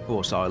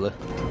 Poor Siler.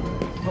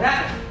 What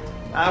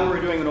happened? We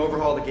were doing an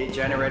overhaul of the gate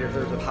generator.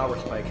 There was a power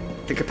spike.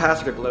 The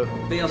capacitor blew.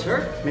 Anybody else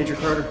hurt? Major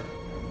Carter.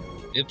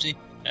 Oopsie.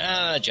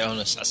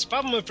 Jonas, that's the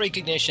problem with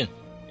precognition.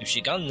 If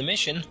she'd gone on the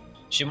mission,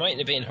 she mightn't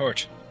have been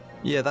hurt.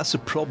 Yeah, that's a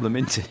problem,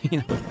 isn't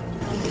it?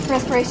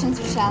 Respirations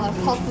are shallow.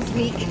 Pulse is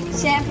weak.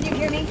 Sam, can you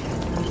hear me?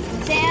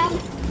 Sam?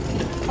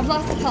 I've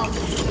lost the pulse.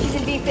 She's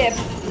in B-fib.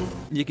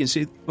 You can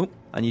see... Oh,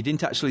 and you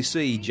didn't actually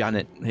see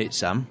Janet hit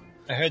Sam.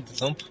 I heard the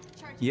thump.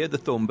 You heard the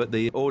thump, but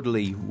the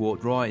orderly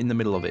walked right in the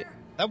middle of it.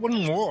 That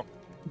wouldn't work.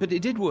 But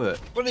it did work.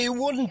 But it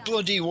wouldn't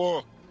bloody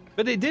work.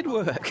 But it did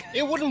work.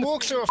 It wouldn't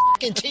work through a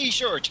fucking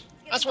T-shirt.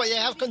 That's why you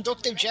have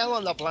conductive gel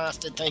on the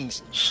blasted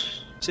things.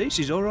 See,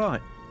 she's all right.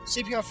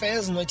 CPR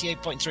fails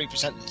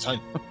 98.3% of the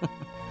time.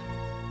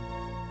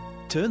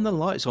 Turn the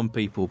lights on,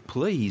 people,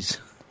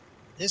 please.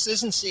 This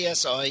isn't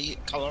CSI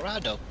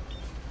Colorado.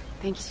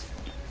 Thanks.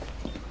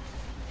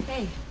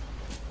 Hey.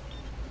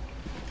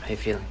 How you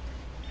feeling?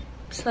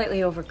 Slightly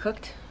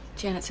overcooked.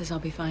 Janet says I'll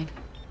be fine.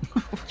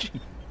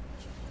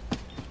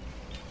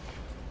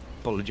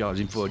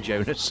 Apologising for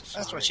Jonas.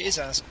 That's what she's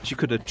asking. She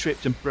could have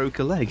tripped and broke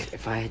a leg.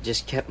 If I had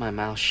just kept my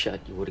mouth shut,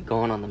 you would have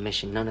gone on the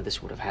mission. None of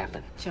this would have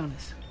happened.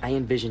 Jonas. I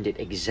envisioned it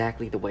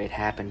exactly the way it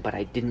happened, but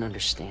I didn't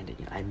understand it.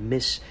 I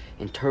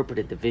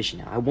misinterpreted the vision.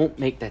 Now, I won't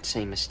make that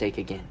same mistake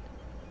again.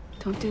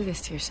 Don't do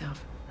this to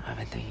yourself. I've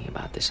been thinking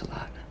about this a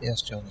lot.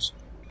 Yes, Jonas.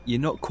 You're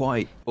not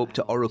quite up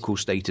to Oracle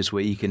status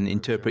where you can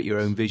interpret your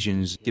own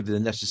visions, give the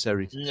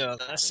necessary... No,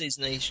 that's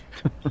season 8.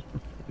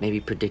 Maybe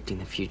predicting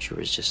the future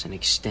is just an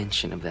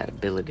extension of that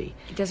ability.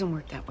 It doesn't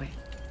work that way.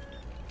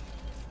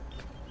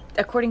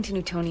 According to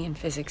Newtonian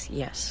physics,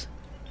 yes.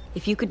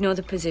 If you could know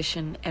the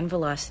position and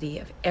velocity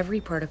of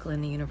every particle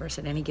in the universe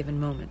at any given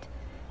moment,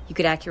 you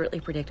could accurately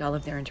predict all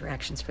of their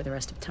interactions for the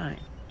rest of time.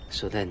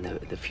 So then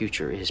the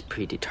future is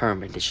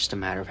predetermined. It's just a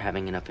matter of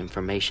having enough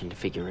information to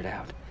figure it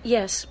out.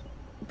 Yes,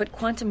 but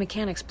quantum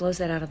mechanics blows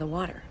that out of the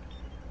water.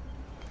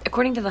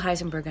 According to the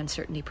Heisenberg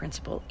uncertainty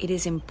principle, it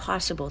is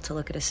impossible to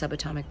look at a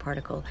subatomic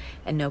particle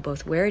and know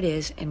both where it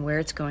is and where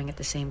it's going at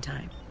the same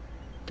time.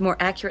 The more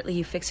accurately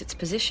you fix its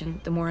position,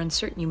 the more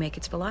uncertain you make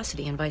its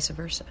velocity, and vice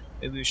versa.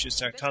 Maybe we should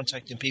start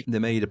contacting people. They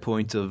made a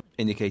point of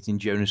indicating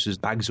Jonas's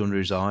bags under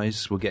his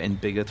eyes were getting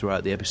bigger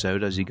throughout the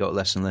episode as he got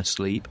less and less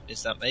sleep.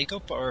 Is that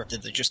makeup, or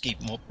did they just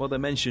keep him up? Well, they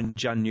mentioned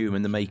Jan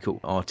Newman, the makeup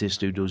artist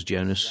who does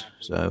Jonas,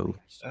 so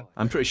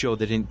I'm pretty sure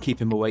they didn't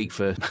keep him awake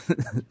for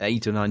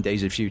 8 or 9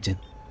 days of shooting.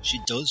 She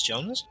does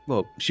Jonas?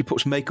 Well, she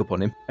puts makeup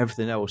on him.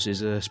 Everything else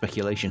is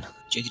speculation.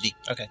 Jiggity.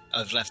 Okay,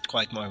 I've left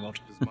Quagmire mode.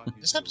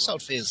 This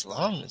episode feels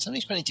long. It's only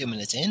 22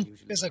 minutes in.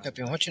 Feels like I've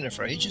been watching it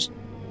for ages.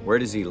 Where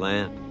does he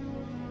land?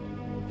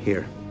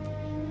 Here.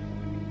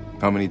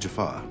 How many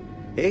Jaffa?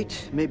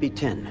 8, maybe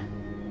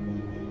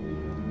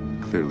 10.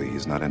 Clearly,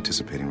 he's not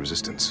anticipating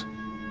resistance.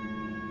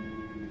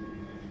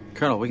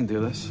 Colonel, we can do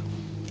this.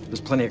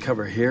 There's plenty of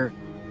cover here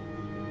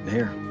and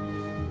here.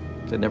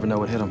 They'd never know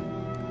what hit them.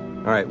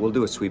 All right, we'll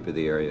do a sweep of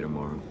the area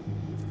tomorrow.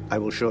 I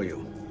will show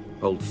you.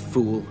 Old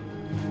fool.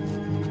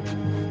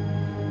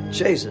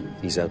 Jason.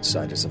 These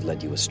outsiders have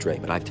led you astray,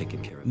 but I've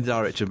taken care of The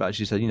director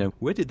actually said,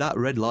 where did that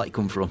red light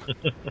come from?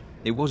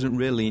 It wasn't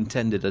really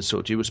intended as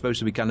such. It was supposed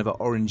to be kind of an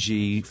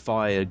orangey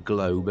fire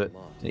glow, but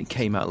it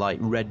came out like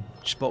red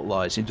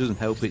spotlights. It doesn't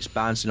help it's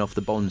bouncing off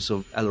the bonds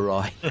of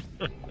LRI.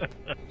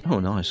 Oh,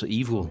 nice.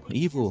 Evil.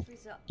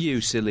 You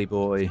silly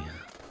boy.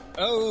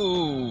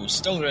 Oh,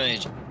 stone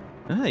grenade.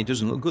 Hey, he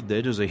doesn't look good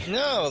there, does he?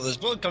 No, there's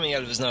blood coming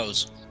out of his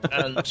nose.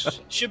 And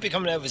should be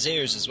coming out of his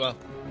ears as well.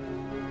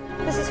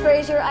 This is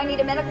Fraser. I need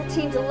a medical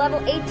team to level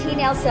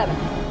 18L7.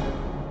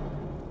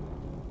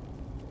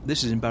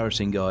 This is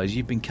embarrassing, guys.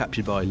 You've been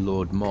captured by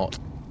Lord Mott.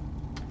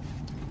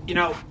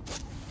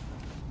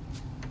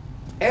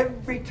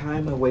 Every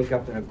time I wake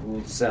up in a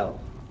Gould cell,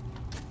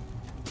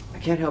 I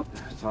can't help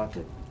the thought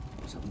that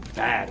something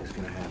bad is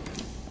going to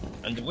happen.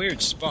 And a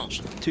weird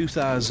spot.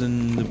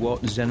 2,000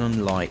 watt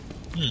xenon light.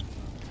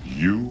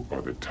 You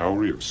are the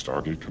Tauri of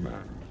Stargate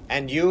Command.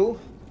 And you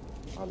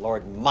are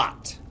Lord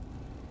Mott.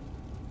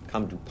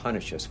 Come to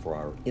punish us for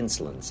our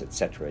insolence,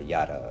 etc.,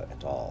 yada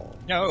et al.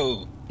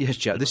 No. Yes,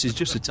 Jack, this is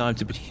just a time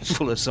to be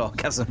full of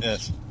sarcasm.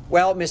 Yes.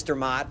 Well, Mr.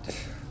 Mott,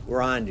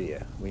 we're on to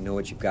you. We know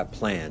what you've got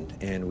planned,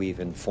 and we've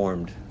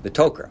informed the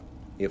Tok'ra.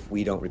 If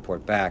we don't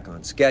report back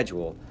on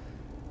schedule,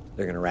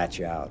 they're going to rat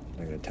you out.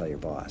 They're going to tell your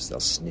boss. They'll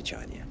snitch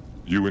on you.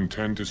 You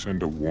intend to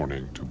send a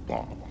warning to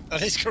Bob.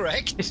 That is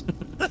correct.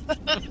 I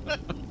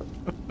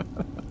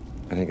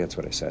think that's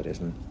what I said,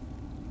 isn't it?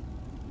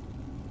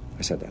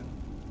 I said that.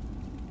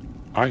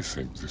 I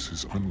think this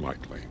is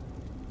unlikely.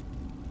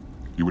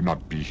 You would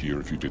not be here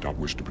if you did not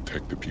wish to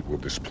protect the people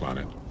of this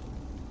planet.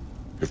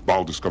 If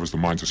Baal discovers the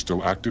mines are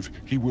still active,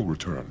 he will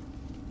return.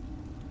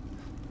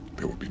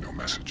 There will be no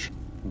message.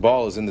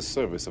 Baal is in the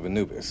service of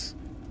Anubis.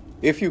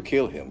 If you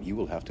kill him, you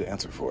will have to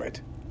answer for it.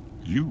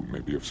 You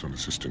may be of some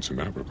assistance in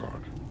that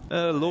regard.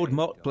 Lord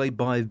Mott, played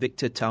by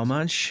Victor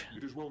Talmadge.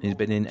 He's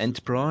been in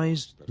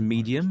Enterprise,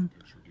 Medium,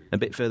 a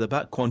bit further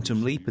back,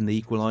 Quantum Leap and The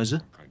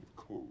Equalizer.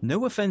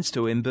 No offence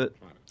to him, but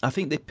I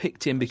think they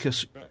picked him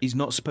because he's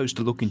not supposed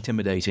to look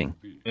intimidating.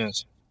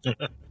 Yes.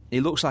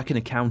 He looks like an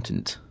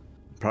accountant.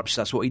 Perhaps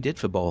that's what he did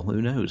for Baal,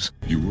 who knows?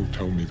 You will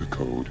tell me the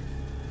code,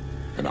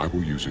 and I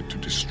will use it to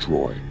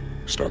destroy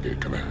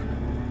Stargate Command.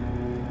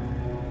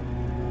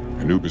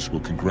 Anubis will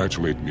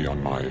congratulate me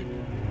on my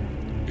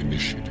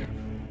initiative.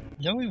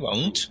 No, he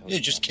won't. He'll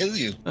just kill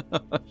you.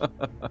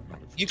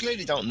 You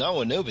clearly don't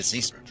know Anubis.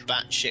 He's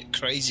batshit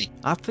crazy.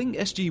 I think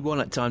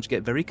SG-1 at times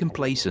get very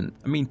complacent.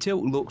 I mean,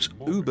 Tilt looks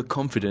uber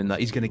confident that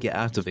he's going to get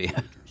out of here.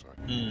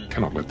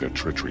 Cannot let their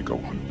treachery go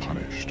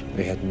unpunished.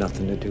 They had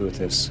nothing to do with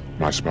this.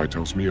 My spy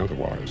tells me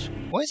otherwise.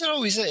 Why is it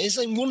always... It's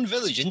like one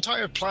village,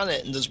 entire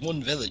planet, and there's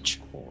one village.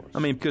 I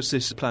mean, because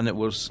this planet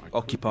was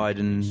occupied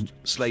and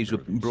slaves were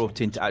brought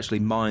in to actually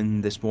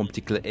mine this one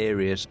particular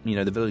area,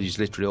 the village is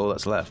literally all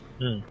that's left.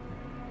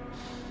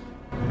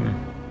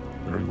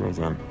 Very well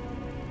then.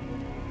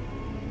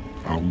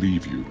 I'll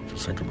leave you to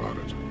think about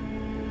it.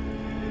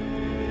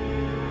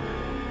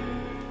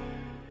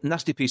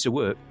 Nasty piece of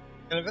work.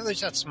 Can a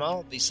village that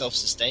small be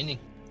self-sustaining?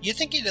 You'd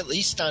think he'd at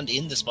least stand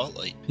in the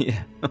spotlight.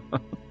 Yeah.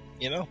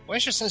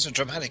 Where's your sense of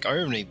dramatic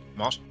irony,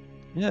 Mott?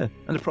 Yeah,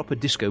 and a proper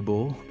disco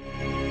ball.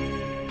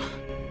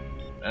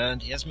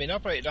 And he hasn't been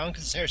operated on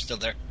because his hair's still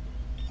there.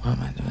 What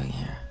am I doing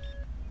here?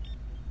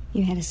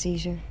 You had a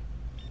seizure.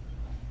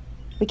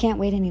 We can't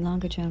wait any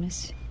longer,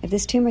 Jonas. If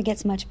this tumor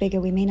gets much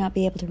bigger, we may not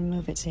be able to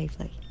remove it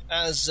safely.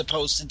 As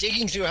opposed to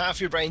digging through half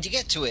your brain to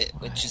get to it,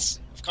 which is,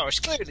 of course,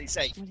 clearly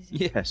safe.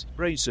 Yes,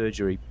 brain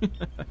surgery.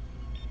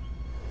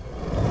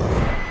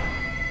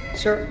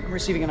 Sir, I'm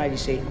receiving an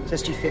IDC.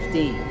 It's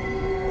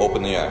SG-15.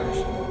 Open the iris.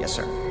 Yes,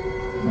 sir.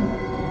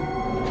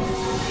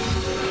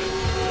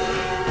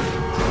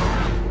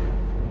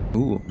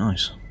 Ooh,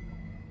 nice.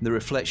 The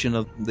reflection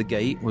of the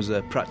gate was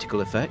a practical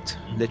effect.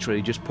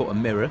 Literally just put a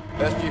mirror.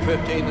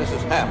 SG-15, this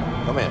is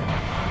Hammond. Come in.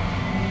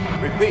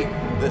 Repeat,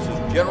 this is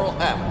General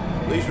Hammond.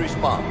 Please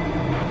respond.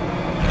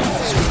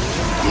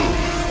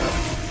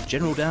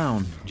 General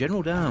down.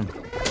 General down.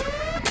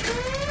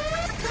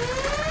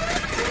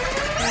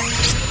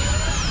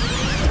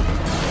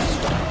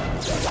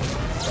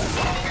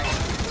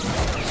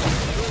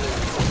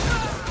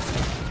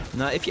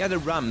 Now, if you had a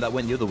ram that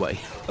went the other way...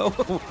 Oh,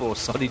 poor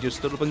sod, he just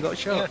stood up and got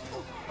shot.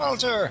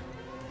 Walter!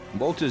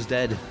 Walter's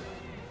dead.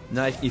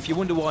 Now, if you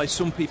wonder why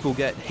some people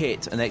get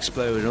hit and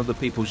explode and other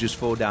people just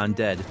fall down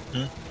dead,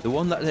 the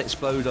one that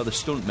explode are the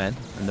stuntmen,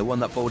 and the one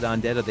that fall down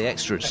dead are the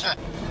extras.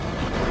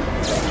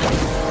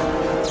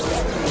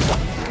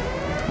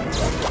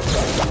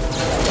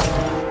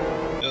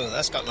 Oh,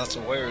 that's got lots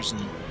of wires and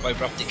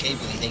fiber optic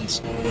cabling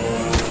things.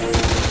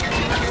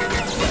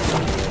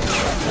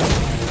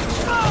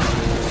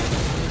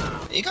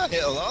 He got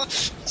hit a lot.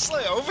 It's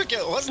like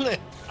overkill, wasn't it?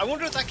 I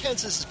wonder if that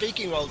counts as a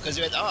speaking role, because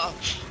you went,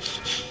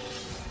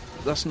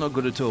 That's not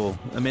good at all.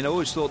 I mean, I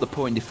always thought the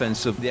point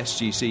defence of the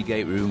SGC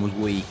gate room was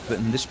weak, but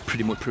this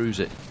pretty much proves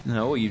it.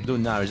 Now, all you've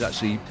done now is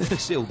actually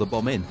seal the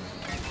bomb in.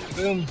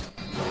 Boom.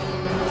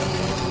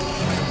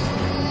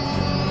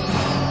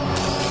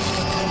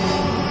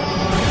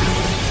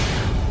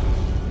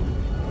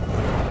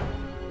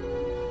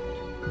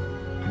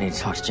 I need to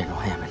talk to General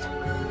Hammond.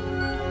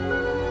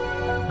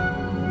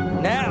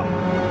 Now!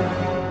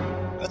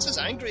 That's as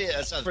angry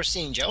as I've ever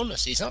seen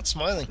Jonas. He's not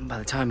smiling. By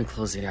the time we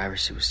closed the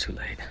Irish, it was too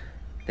late.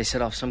 They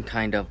set off some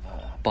kind of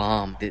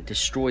bomb that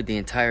destroyed the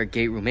entire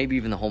gate room, maybe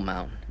even the whole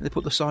mountain. They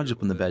put the signs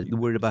up on the bed. They're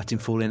worried about him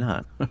falling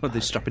out. They're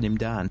strapping him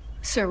down.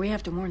 Sir, we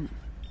have to warn them.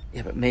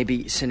 Yeah, but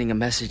maybe sending a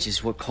message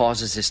is what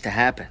causes this to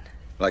happen.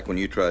 Like when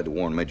you tried to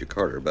warn Major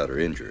Carter about her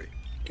injury.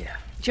 Yeah.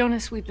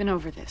 Jonas, we've been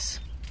over this.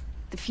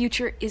 The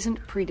future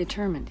isn't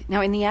predetermined.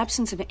 Now, in the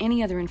absence of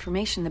any other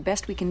information, the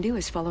best we can do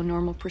is follow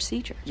normal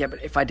procedure. Yeah,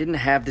 but if I didn't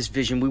have this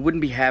vision, we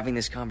wouldn't be having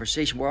this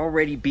conversation. We're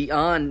already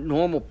beyond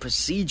normal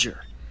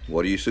procedure.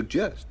 What do you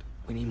suggest?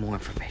 We need more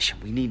information.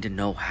 We need to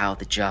know how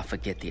the Jaffa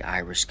get the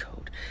Iris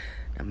code.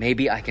 Now,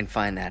 maybe I can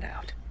find that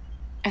out.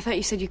 I thought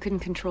you said you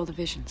couldn't control the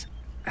visions.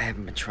 I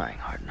haven't been trying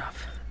hard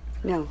enough.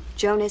 No,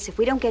 Jonas, if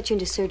we don't get you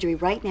into surgery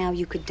right now,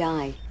 you could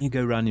die. You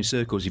go round in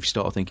circles if you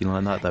start thinking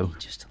like that, though.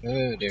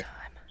 Oh, dear.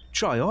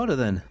 Try harder,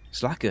 then.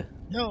 Slacker.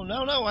 No,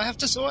 I have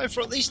to survive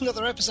for at least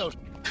another episode.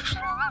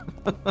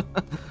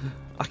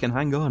 I can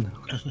hang on.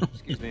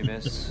 Excuse me,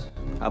 miss.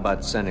 How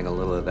about sending a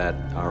little of that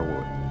our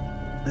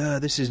way?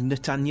 This is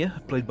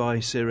Netanya, played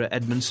by Sarah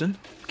Edmondson,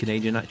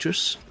 Canadian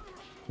actress.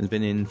 Has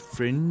been in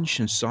Fringe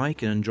and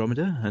Psych and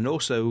Andromeda, and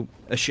also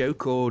a show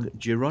called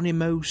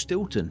Geronimo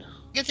Stilton.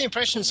 I get the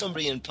impression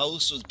somebody in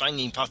post was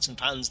banging pots and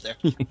pans there.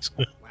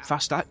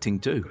 Fast acting,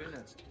 too.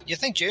 You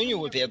think Junior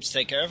would be able to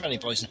take care of any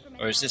poison?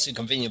 Or is this a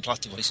convenient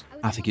plot device?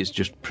 I think it's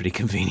just pretty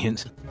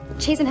convenient.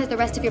 Chazen has the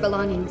rest of your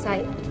belongings.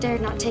 I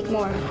dared not take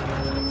more.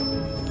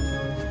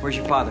 Where's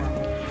your father?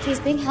 He's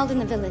being held in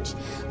the village.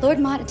 Lord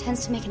Mott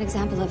intends to make an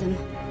example of him.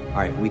 All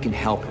right, we can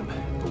help him,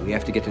 but we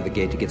have to get to the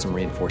gate to get some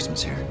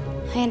reinforcements here.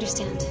 I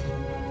understand.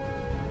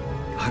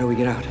 How do we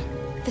get out?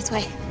 This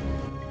way.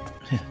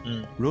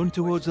 Run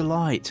towards the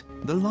light.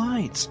 The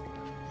light!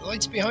 The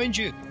light's behind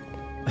you.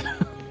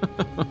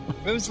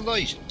 Where's the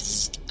light?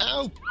 Psst.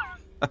 Ow!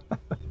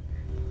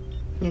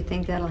 You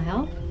think that'll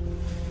help?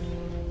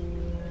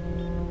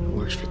 It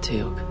works for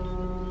Teal'c.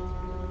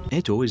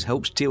 It always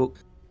helps Teal'c.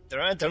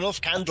 There aren't enough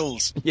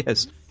candles.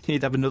 Yes,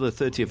 he'd have another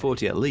 30 or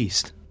 40 at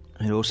least.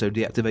 He'd also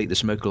deactivate the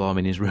smoke alarm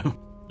in his room.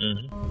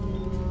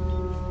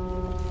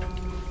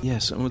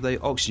 Yes, and with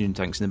the oxygen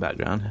tanks in the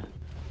background.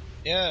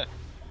 Yeah.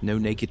 No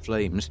naked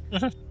flames.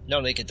 No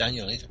naked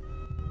Daniel either.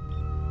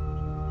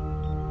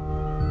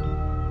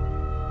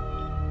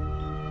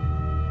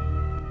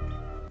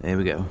 There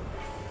we go.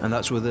 And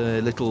that's with a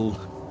little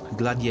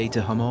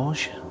Gladiator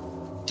homage.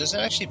 Does it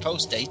actually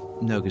post date?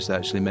 No, because they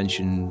actually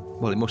mention...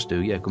 Well, it must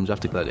do, yeah, it comes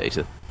after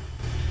Gladiator.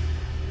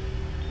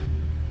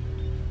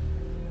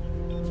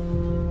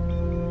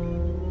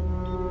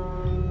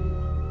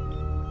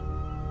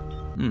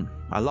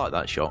 I like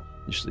that shot.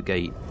 Just the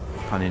gate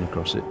panning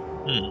across it.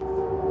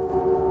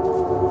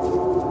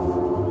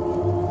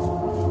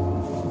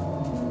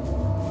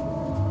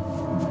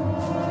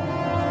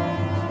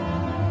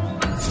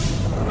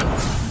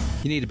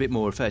 You need a bit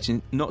more effect,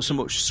 not so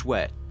much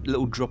sweat, a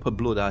little drop of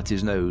blood out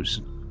his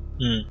nose.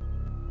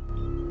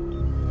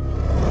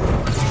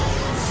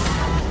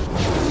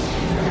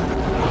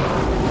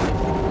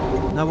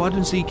 Now, why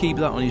doesn't he keep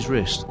that on his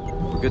wrist?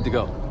 We're good to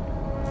go.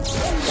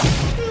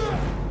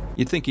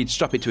 You'd think he'd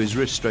strap it to his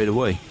wrist straight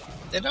away.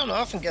 They don't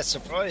often get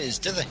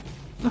surprised, do they?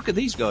 Look at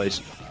these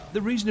guys.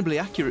 They're reasonably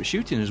accurate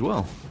shooting as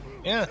well.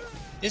 Yeah,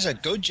 these are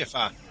good,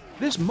 Jaffa.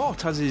 This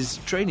Mott has his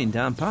training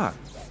down pat.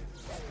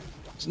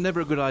 It's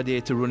never a good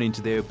idea to run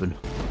into the open.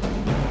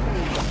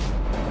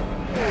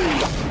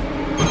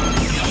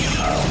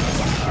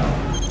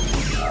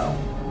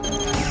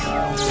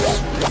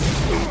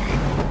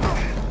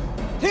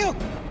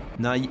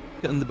 Now,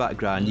 in the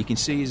background, you can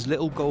see his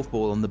little golf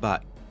ball on the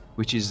back,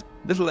 which is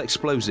a little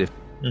explosive.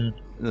 And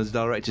the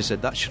director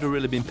said that should have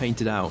really been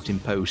painted out in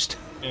post.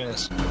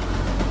 Yes.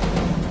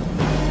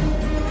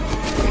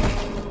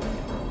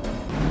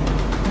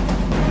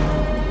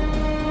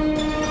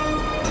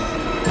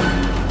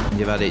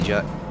 You've had it,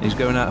 Jack. He's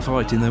going out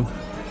fighting, though.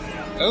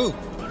 Oh,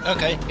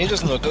 okay. He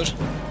doesn't look good.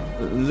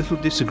 A little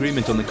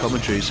disagreement on the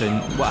commentary saying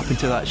what happened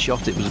to that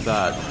shot, it was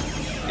bad.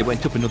 It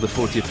went up another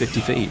 40 or 50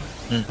 feet.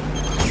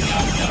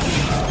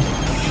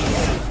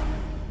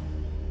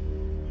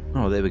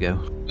 Oh, there we go.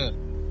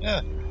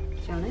 Yeah.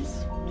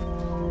 Jonas?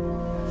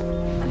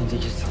 I need to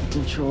get to the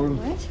control room.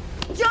 What?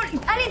 Jonas,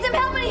 I need some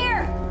help in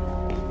here!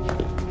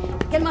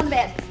 Get him on the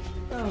bed.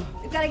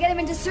 We've got to get him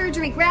into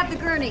surgery. Grab the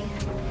gurney.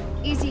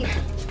 Easy.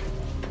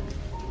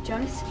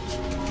 Jonas?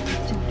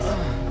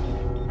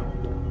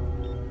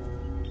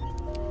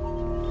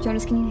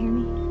 Jonas, can you hear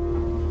me?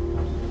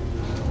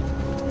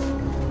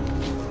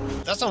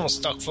 That's almost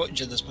stock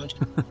footage at this point.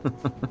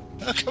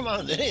 Oh, come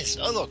on, it is.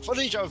 Oh, look,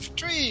 footage of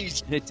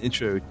trees. It's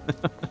true.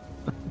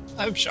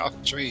 I'm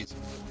shocked, trees.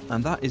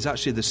 And that is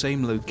actually the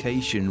same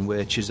location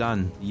where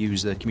Chazan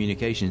used the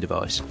communication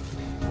device.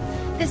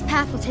 This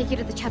path will take you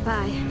to the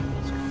Chapai.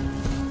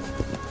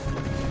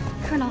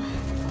 Colonel,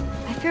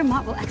 I fear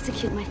Mott will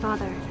execute my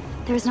father.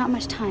 There is not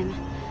much time.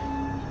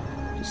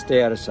 Just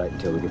stay out of sight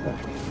until we get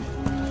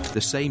back. The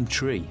same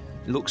tree.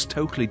 It looks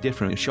totally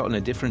different. It's shot on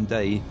a different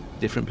day,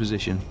 different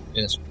position.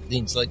 Yes,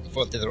 leans slightly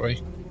forward to the right.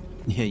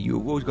 Yeah,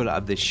 you've always got to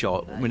have this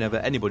shot whenever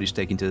anybody's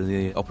taken to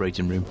the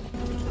operating room.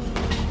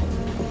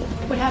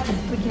 What happened?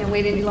 We can't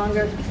wait any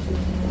longer.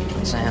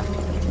 Sam.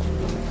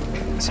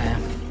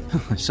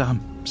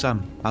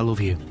 Sam, I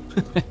love you.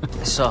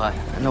 I saw it.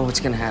 I know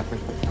what's gonna happen.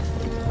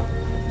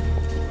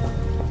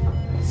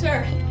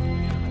 Sir,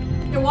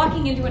 they're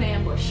walking into an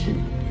ambush.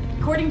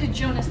 According to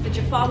Jonas, the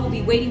Jaffa will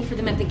be waiting for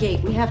them at the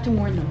gate. We have to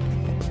warn them.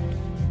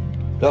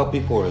 Dial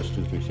P4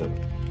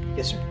 S237.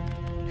 Yes,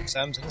 sir.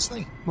 Sam's in this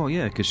thing. Well,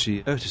 yeah, because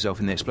she hurt herself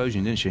in the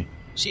explosion, didn't she?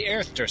 She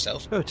earthed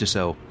herself. Hurt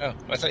herself. Oh,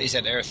 I thought you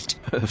said earthed.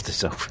 Hurt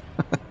herself.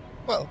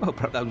 Well,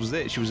 perhaps that was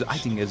it. She was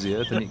acting as the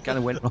Earth and it kind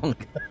of went wrong.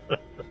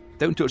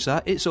 Don't touch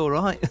that. It's all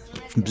right.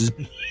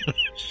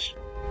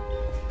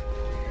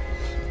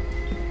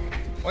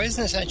 Why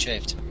isn't his head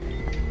shaved?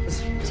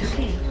 It's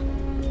okay.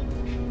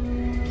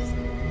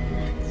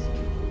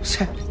 What's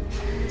happening?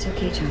 It's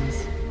okay,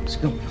 Jonas. What's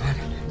going on?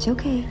 It's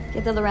okay.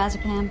 Get the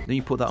lorazepam. Then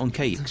you put that on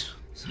cakes.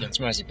 No, it's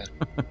marzipan.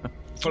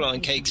 Put it on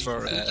cakes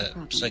for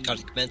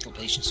psychotic mental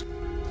patients.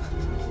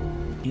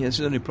 Yeah, it's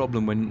the only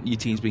problem when your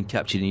team's been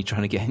captured and you're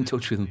trying to get in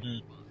touch with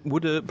them.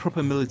 Would a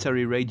proper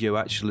military radio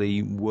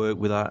actually work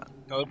with that?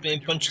 Code being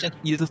punched in?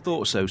 You'd have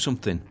thought so,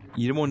 something.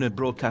 You don't want to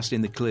broadcast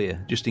in the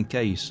clear, just in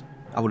case.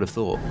 I would have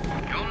thought.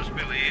 Jonas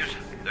believes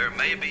there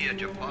may be a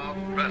Jaffa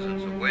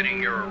presence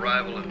awaiting your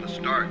arrival at the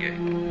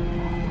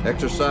Stargate.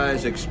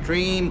 Exercise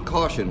extreme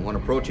caution when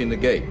approaching the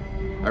gate.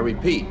 I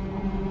repeat,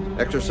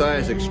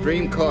 exercise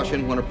extreme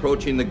caution when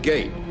approaching the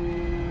gate.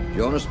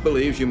 Jonas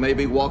believes you may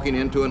be walking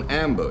into an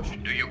ambush.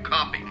 Do you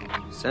copy?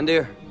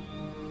 Sendir.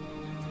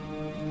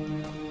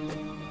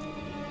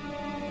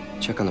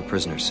 Check on the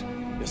prisoners.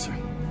 Yes, sir.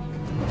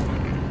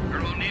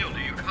 Colonel O'Neill, do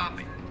you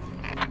copy?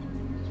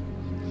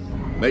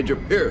 Major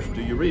Pierce,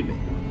 do you read me?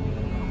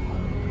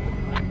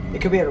 They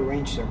could be out of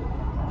range, sir.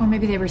 Or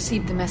maybe they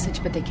received the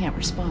message, but they can't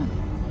respond.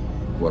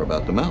 What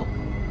about the mount?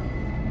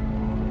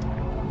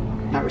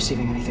 Not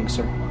receiving anything,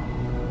 sir.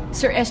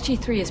 Sir,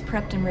 SG-3 is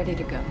prepped and ready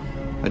to go.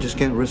 I just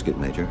can't risk it,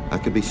 Major. I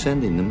could be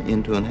sending them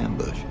into an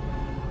ambush.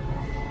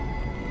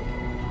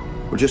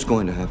 We're just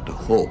going to have to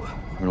hope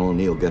Colonel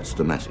O'Neill gets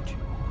the message.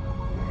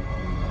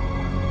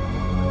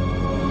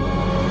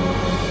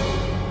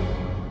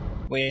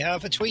 We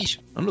have a tweet.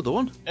 Another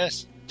one?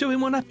 Yes. 2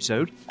 in 1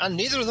 episode? And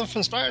neither of them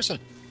from Spyerson.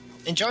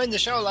 Enjoying the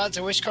show, lads.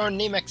 I wish Corin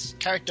Nemec's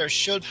character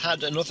should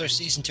had another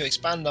season to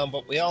expand on,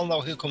 but we all know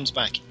who comes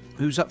back.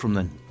 Who's that from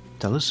then?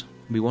 Tell us.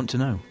 We want to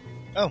know.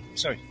 Oh,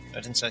 sorry.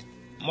 I didn't say.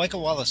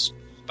 Michael Wallace.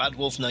 Bad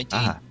Wolf 19.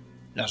 Ah.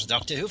 Not a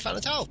Doctor Who fan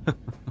at all.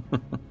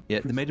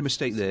 Yeah, they made a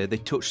mistake there. They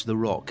touched the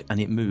rock and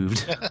it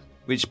moved,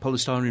 which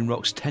polystyrene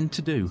rocks tend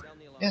to do.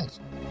 Yes.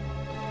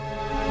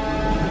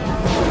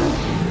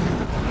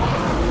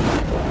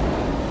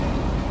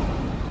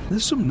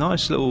 There's some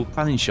nice little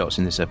panning shots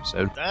in this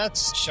episode.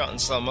 That's shot in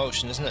slow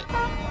motion, isn't it?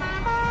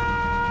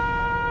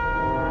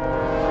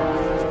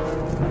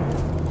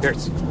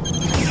 Pierce.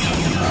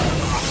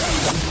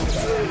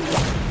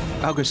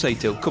 I was going to say,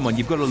 Till, come on,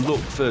 you've got to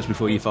look first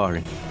before you're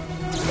firing.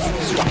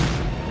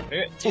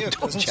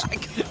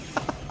 Jack.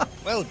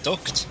 Well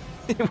ducked.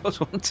 It was,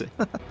 wasn't it?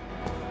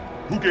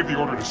 Who gave the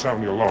order to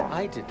sound the alarm?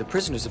 I did. The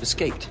prisoners have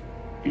escaped.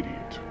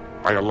 Idiot.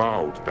 I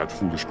allowed that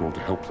foolish girl to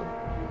help them.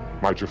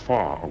 My Jaffa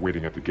are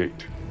waiting at the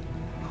gate.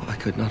 Oh, I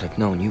could not have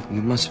known. You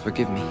must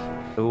forgive me.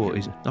 Oh,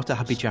 he's not a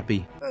happy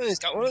chappy. Oh, he's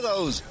got one of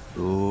those.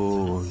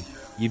 Oh,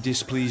 you've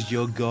displeased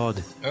your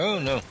god. Oh,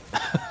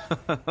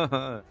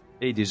 no.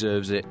 He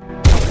deserves it.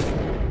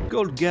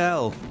 Good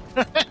girl.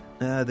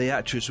 The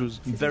actress was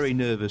very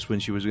nervous when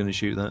she was going to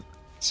shoot that.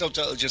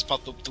 Subtitle just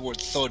popped up the word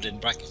thud in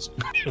brackets.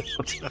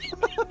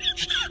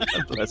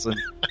 Bless him.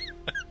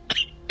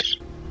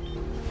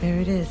 There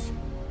it is.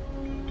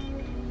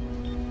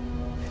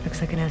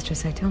 Looks like an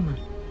astrocytoma.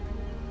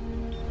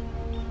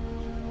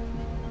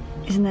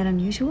 Isn't that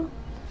unusual?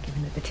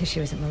 Given that the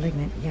tissue isn't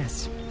malignant,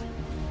 yes.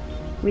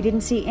 We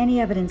didn't see any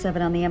evidence of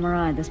it on the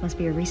MRI. This must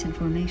be a recent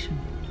formation.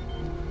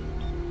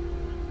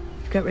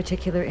 You've got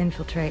reticular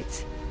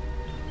infiltrates.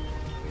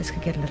 This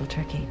could get a little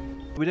tricky.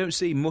 We don't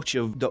see much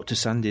of Dr.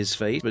 Sandy's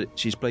face, but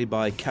she's played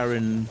by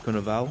Karen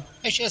Conoval.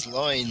 Hey, she has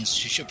lines.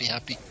 She should be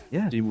happy.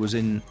 Yeah, she was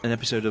in an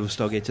episode of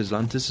Stargate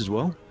Atlantis as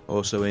well.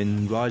 Also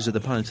in Rise of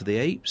the Planet of the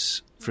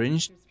Apes,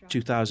 Fringe,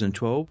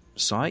 2012,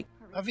 Psych.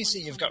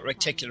 Obviously, you've got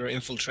reticular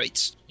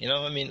infiltrates. You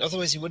know, I mean,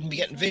 otherwise he wouldn't be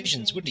getting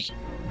visions, would he?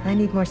 I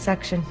need more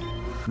suction.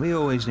 We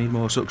always need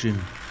more suction.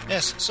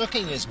 Yes,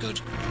 sucking is good.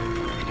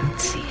 I don't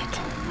see it.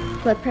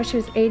 Blood pressure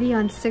is 80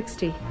 on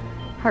 60.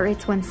 Heart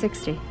rate's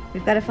 160.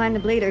 We've got to find the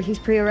bleeder. He's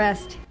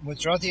pre-arrest.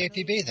 Withdraw the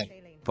APB then.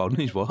 Pardon,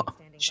 he's what?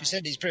 She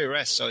said he's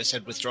pre-arrest, so I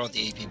said withdraw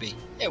the APB.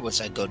 It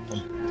was a good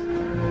one.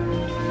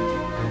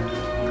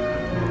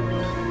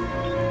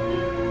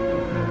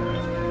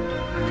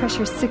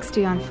 Pressure's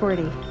 60 on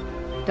 40.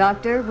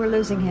 Doctor, we're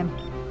losing him.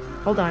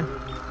 Hold on.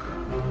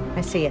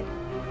 I see it.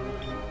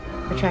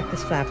 Retract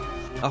this flap.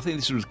 I think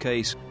this was the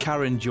case.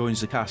 Karen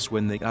joins the cast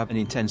when they have an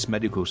intense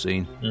medical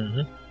scene.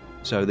 Mm-hmm.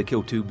 So they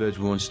kill two birds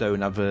with one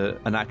stone, have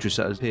an actress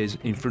that appears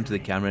in front of the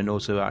camera and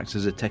also acts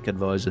as a tech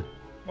advisor.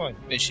 Why?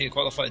 Is she a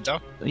qualified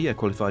doctor? Yeah,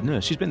 qualified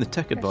nurse. She's been the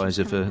tech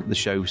advisor for the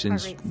show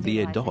since the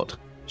year dot.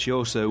 She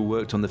also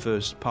worked on the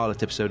first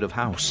pilot episode of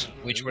House,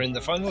 which we're in the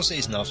final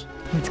season of.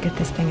 Let's get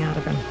this thing out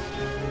of him.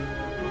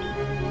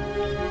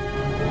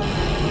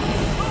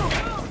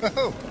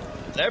 Oh,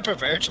 they're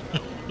prepared.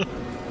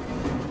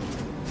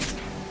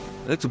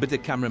 A little bit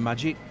of camera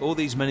magic. All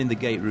these men in the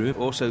gate room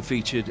also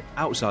featured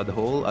outside the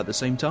hall at the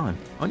same time.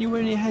 Aren't you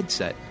wearing your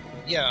headset?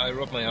 Yeah, I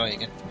rubbed my eye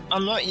again.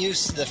 I'm not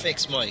used to the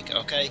fixed mic,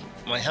 okay?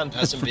 My hand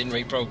hasn't been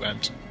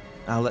reprogrammed.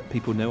 I'll let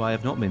people know I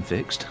have not been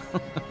fixed.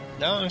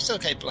 No, I'm still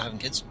capable of having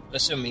kids,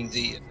 assuming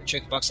the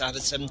chick box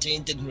added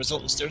 17 didn't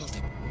result in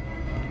sterility.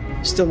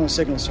 Still no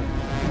signal, sir.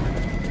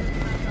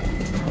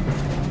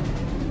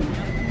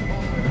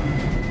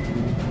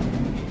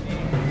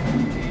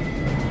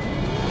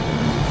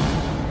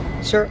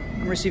 Sir,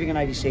 I'm receiving an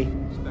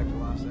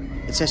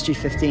IDC. It's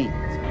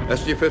SG-15.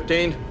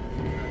 SG-15?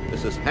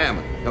 This is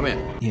Hammond. Come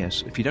in.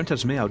 Yes, if you don't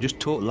answer me, I'll just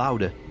talk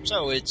louder.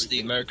 So it's the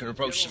American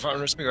approach to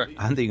foreigners,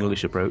 and the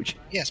English approach.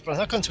 Yes, but I'm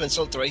not going to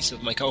insult the race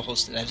of my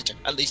co-host and editor.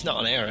 At least not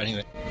on air,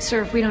 anyway.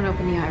 Sir, if we don't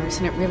open the iris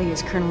and it really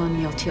is Colonel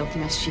O'Neill Teal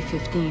from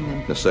SG-15,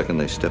 then... The second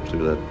they step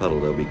through that puddle,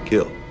 they'll be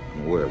killed.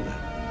 I'm aware of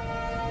that.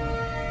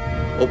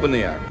 Open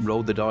the iris.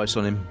 Roll the dice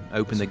on him,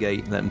 open the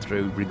gate, let him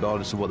through,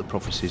 regardless of what the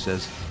prophecy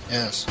says.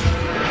 Yes.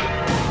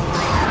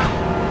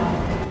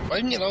 Why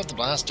didn't you load the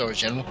blast doors,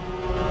 General?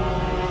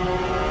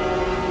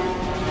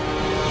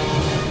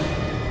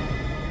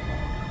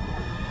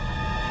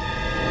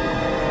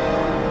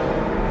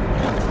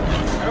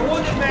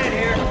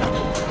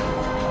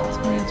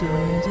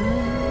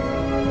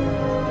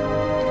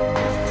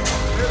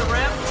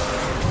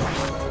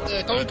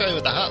 The colored guy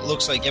with the hat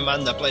looks like a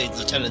man that played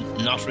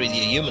Lieutenant, not really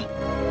a human.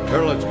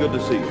 Colonel, it's good to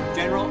see you.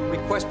 General,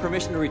 request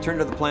permission to return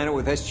to the planet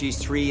with SGs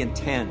 3 and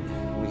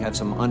 10. We have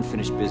some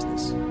unfinished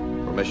business.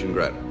 Permission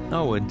granted.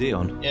 Oh, and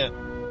Dion. Yeah.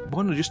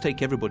 Why not just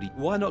take everybody?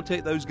 Why not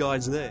take those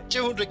guys there?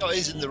 200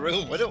 guys in the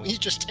room. Why don't you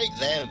just take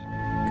them?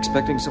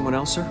 Expecting someone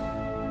else,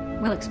 sir?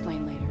 We'll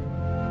explain later.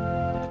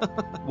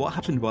 What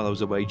happened while I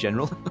was away,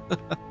 General?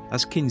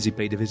 Has Kinsey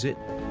paid a visit?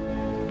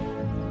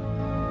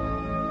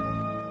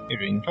 You're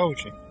reading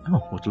poetry. Oh,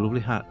 what a lovely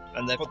hat.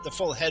 And they put the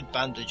full head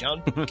bandage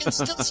on. You can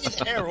still see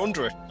the hair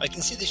under it. I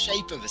can see the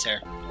shape of his hair.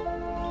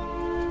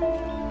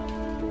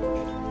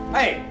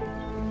 Hey!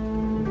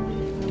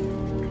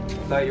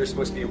 I thought you were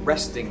supposed to be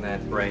resting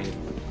that brain.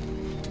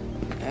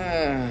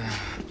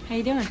 How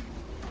you doing?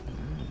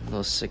 A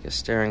little sick of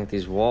staring at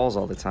these walls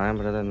all the time,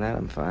 but other than that,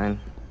 I'm fine.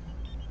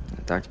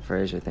 Dr.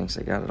 Fraser thinks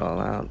I got it all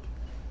out.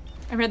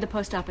 I read the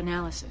post-op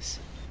analysis.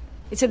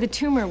 It said the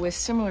tumor was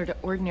similar to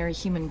ordinary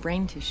human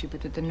brain tissue,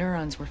 but that the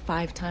neurons were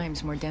 5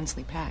 times more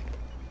densely packed.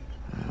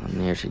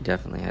 She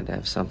definitely had to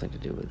have something to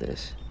do with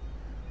this.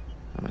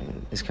 I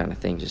mean, this kind of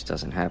thing just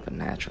doesn't happen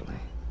naturally.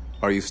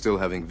 Are you still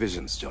having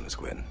visions, Jonas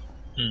Quinn?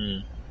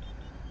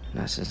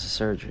 Not since the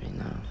surgery,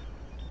 no.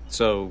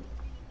 So,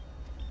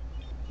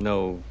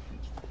 no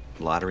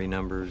lottery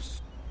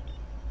numbers?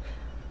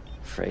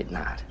 Afraid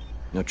not.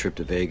 No trip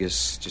to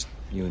Vegas, just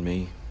you and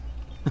me?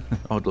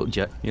 Odd luck,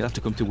 Jet. You'll have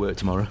to come to work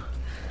tomorrow.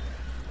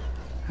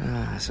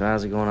 So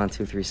how's it going on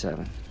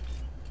 237?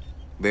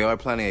 They are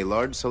planning a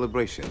large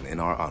celebration in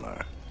our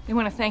honor. They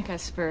want to thank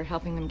us for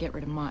helping them get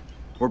rid of Mott.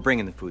 We're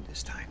bringing the food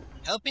this time.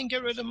 Helping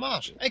get rid of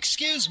Mott?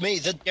 Excuse me,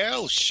 the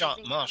girl shot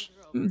Mott.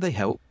 They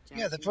help.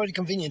 Yeah, they're pretty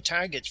convenient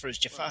targets for his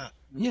Jaffa.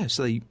 Yes,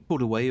 they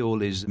pulled away all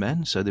his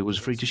men, so they was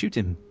free to shoot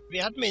him. If he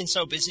hadn't been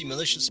so busy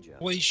malicious,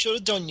 what he should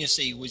have done, you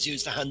see, was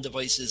use the hand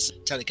device's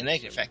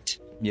telekinetic effect.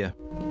 Yeah.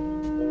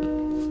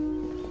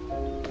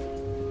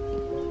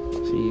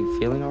 So you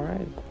feeling all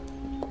right?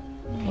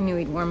 I knew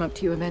he'd warm up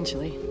to you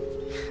eventually.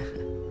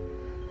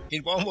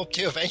 He'd warm up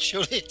to you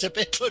eventually. It's a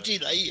bit bloody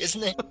late,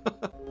 isn't it?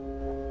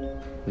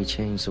 We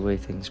changed the way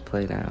things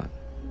played out,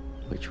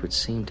 which would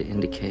seem to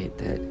indicate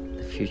that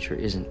the future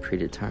isn't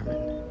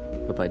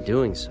predetermined. But by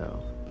doing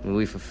so,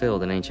 we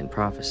fulfilled an ancient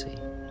prophecy.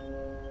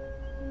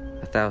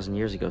 1,000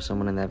 years ago,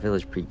 someone in that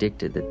village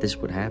predicted that this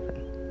would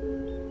happen.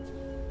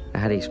 Now,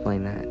 how do you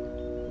explain that?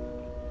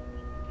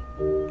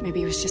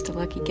 Maybe it was just a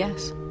lucky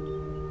guess.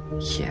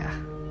 Yeah.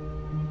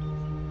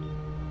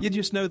 You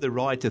just know the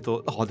writer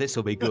thought, oh, this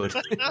will be good.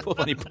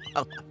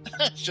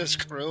 That's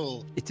just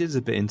cruel. It is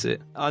a bit, isn't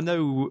it? I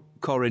know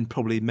Corin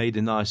probably made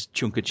a nice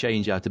chunk of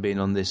change out of being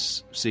on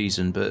this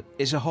season, but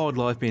it's a hard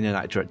life being an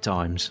actor at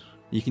times.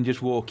 You can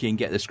just walk in,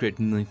 get the script,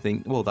 and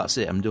think, well, that's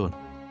it, I'm done.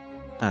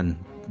 And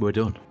we're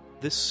done.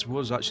 This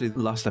was actually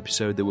the last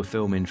episode they were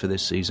filming for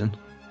this season.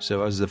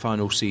 So as the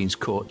final scene's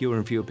cut, you were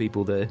a few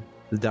people there.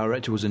 The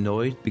director was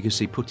annoyed because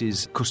he put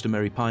his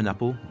customary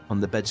pineapple on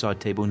the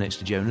bedside table next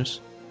to Jonas,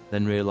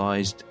 then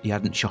realised he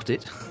hadn't shot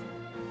it.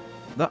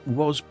 That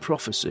was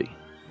Prophecy.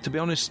 To be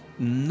honest,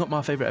 not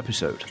my favourite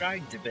episode.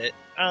 Dragged a bit,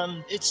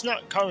 and it's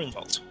not Corin's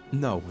fault.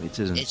 No, it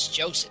isn't. It's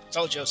Joseph. It's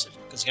all Joseph,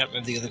 because I can't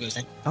remember the other guy's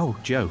name. Oh,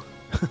 Joe.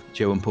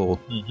 Joe and Paul.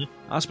 Mm-hmm.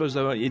 I suppose,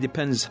 though, it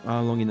depends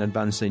how long in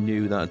advance they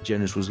knew that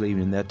Jonas was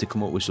leaving and they had to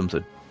come up with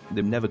something.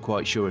 They're never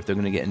quite sure if they're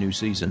going to get a new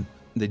season.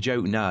 The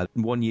joke now,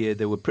 1 year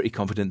they were pretty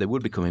confident they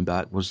would be coming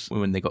back, was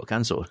when they got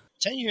cancelled.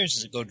 10 years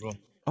is a good run.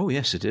 Oh,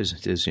 yes, it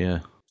is, yeah.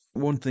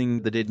 One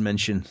thing they did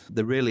mention,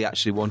 they really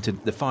actually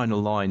wanted the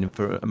final line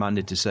for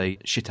Amanda to say,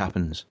 shit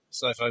happens.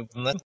 So if I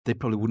wouldn't let them? They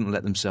probably wouldn't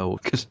let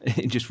themselves, because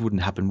it just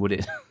wouldn't happen, would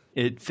it?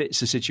 It fits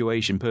the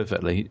situation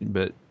perfectly,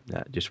 but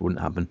that just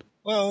wouldn't happen.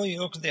 Well, you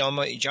look at the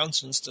Almighty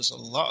Johnsons, there's a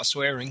lot of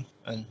swearing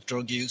and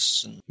drug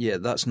use. And yeah,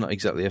 that's not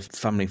exactly a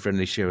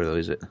family-friendly show, though,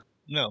 is it?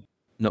 No.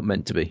 Not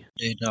meant to be.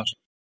 Indeed not.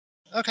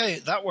 Okay,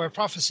 that were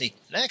Prophecy.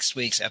 Next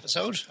week's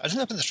episode, I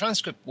didn't open the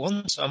transcript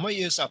once, so I might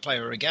use that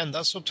player again.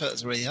 That subtitle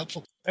is really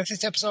helpful. Next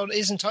week's episode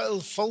is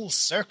entitled Full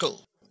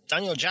Circle.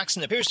 Daniel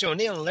Jackson appears to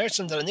O'Neill and alerts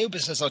him that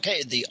Anubis has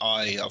located the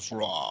Eye of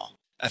Ra,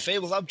 a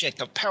fabled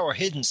object of power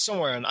hidden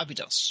somewhere on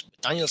Abydos.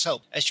 With Daniel's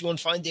help, SG-1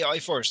 find the eye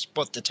first,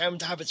 but determined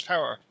to have its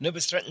power,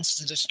 Anubis threatens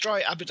to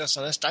destroy Abydos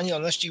unless Daniel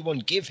and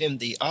SG-1 give him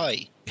the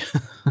eye.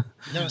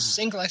 No, a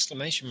single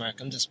exclamation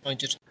mark. I'm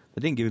disappointed.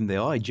 They didn't give him the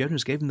eye,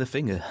 Jonas gave him the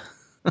finger.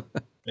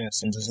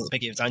 Yes, and there's a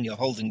picture of Daniel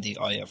holding the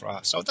Eye of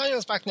Ra. So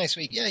Daniel's back next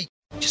week, yay!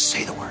 Just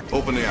say the word.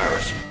 Open the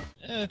iris.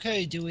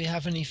 Okay, do we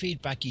have any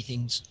feedbacky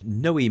things?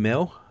 No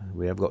email.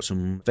 We have got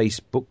some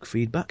Facebook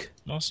feedback.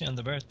 Mostly on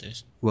the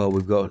birthdays. Well,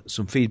 we've got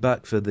some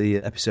feedback for the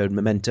episode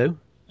Memento.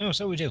 Oh,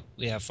 so we do.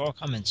 We have 4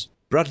 comments.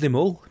 Bradley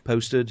Mull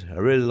posted, I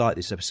really like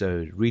this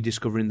episode.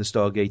 Rediscovering the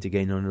Stargate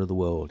again on another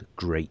world.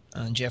 Great.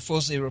 And Jeff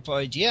Woolsey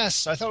replied,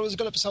 yes, I thought it was a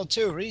good episode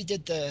too. Really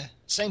did the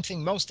same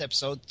thing most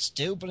episodes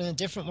do, but in a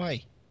different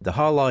way. The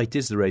highlight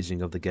is the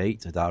raising of the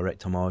gate, a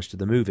direct homage to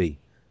the movie.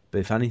 But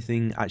if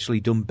anything,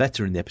 actually done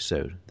better in the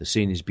episode. The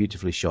scene is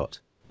beautifully shot.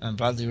 And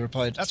Bradley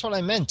replied, that's what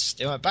I meant.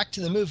 They went back to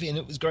the movie and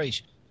it was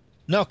great.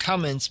 No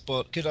comments,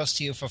 but kudos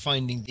to you for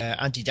finding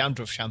the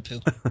anti-dandruff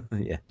shampoo.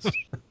 Yes.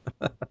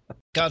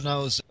 God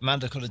knows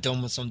Amanda could have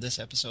done with some of this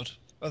episode.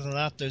 Other than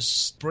that,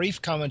 there's a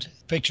brief comment,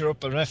 picture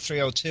up of an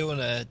F-302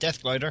 and a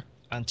Death Glider.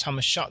 And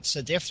Thomas Schott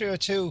said the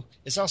F-302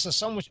 is also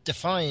so much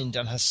defined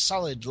and has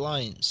solid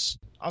lines.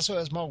 Also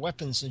has more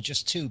weapons than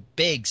just 2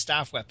 big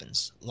staff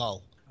weapons.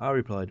 Lol. I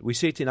replied, we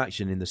see it in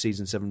action in the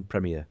Season 7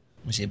 premiere.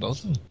 We see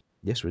both of them?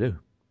 Yes, we do.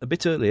 A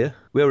bit earlier,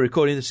 we are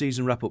recording the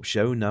season wrap-up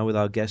show now with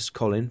our guest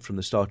Colin from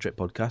the Star Trek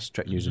podcast,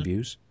 Trek News and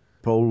Views.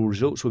 Poll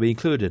results will be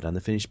included and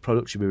the finished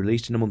product should be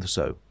released in a month or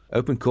so.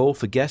 Open call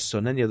for guests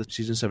on any other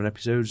Season 7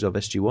 episodes of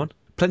SG-1.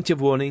 Plenty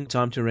of warning,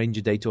 time to arrange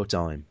a date or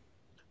time.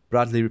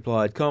 Bradley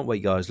replied, can't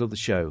wait guys, love the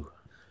show.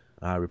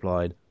 I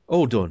replied,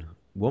 all done.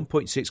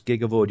 1.6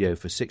 gig of audio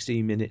for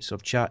 16 minutes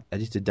of chat,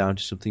 edited down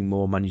to something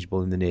more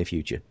manageable in the near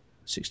future.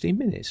 16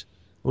 minutes?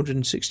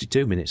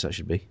 162 minutes that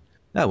should be.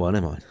 Oh well,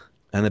 never mind.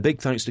 And a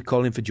big thanks to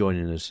Colin for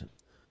joining us.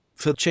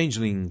 For the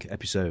Changeling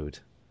episode,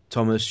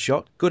 Thomas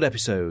Schott, good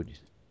episode.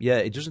 Yeah,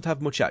 it doesn't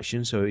have much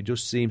action, so it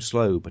does seem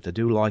slow, but I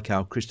do like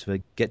how Christopher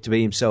get to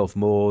be himself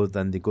more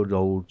than the good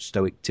old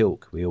stoic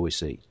Tilk we always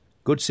see.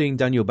 Good seeing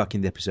Daniel back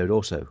in the episode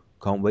also.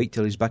 Can't wait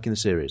till he's back in the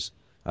series.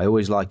 I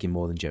always like him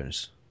more than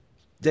Jonas.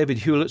 David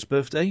Hewlett's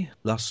birthday,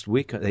 last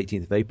week at the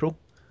 18th of April.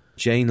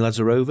 Jane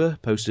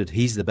Lazarova posted,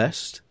 he's the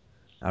best.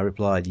 I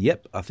replied,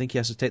 yep, I think he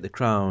has to take the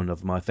crown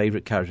of my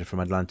favourite character from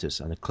Atlantis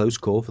and a close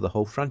call for the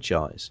whole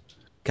franchise.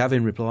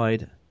 Kevin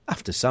replied,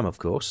 after Sam, of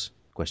course, ?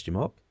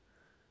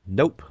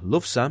 Nope,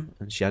 love Sam,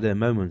 and she had her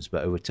moments,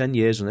 but over 10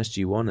 years on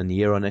SG-1 and a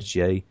year on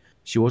SGA,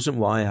 she wasn't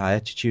why I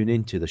had to tune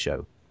into the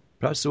show.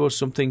 Perhaps there was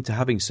something to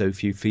having so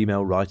few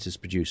female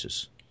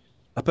writers-producers.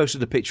 I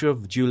posted a picture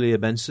of Julia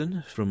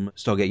Benson from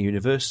Stargate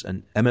Universe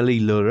and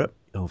Emily Lurup.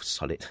 Oh,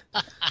 sorry.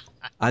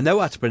 I know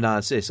how to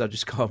pronounce this, I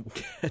just can't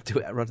do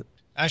it right.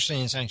 Ashley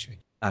in Sanctuary.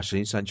 Ashley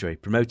in Sanctuary,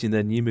 promoting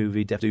their new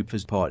movie Death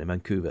Dooper's Part in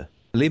Vancouver.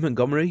 Lee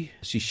Montgomery,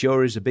 she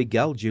sure is a big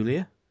gal,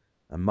 Julia.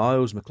 And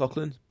Miles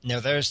McLaughlin. Now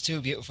there's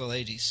 2 beautiful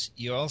ladies.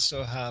 You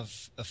also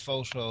have a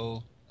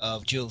photo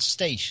of Jules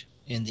State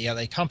in the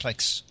LA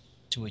complex,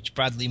 to which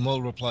Bradley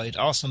Mull replied,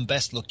 awesome,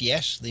 best look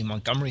yet. Lee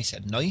Montgomery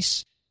said,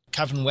 nice.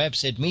 Kevin Webb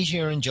said, meet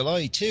here in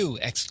July too, !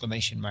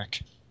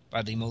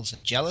 Bradley Mull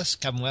said, jealous.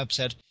 Kevin Webb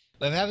said,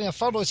 we're having a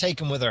photo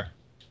taken with her.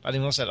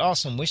 Bradley Mull said,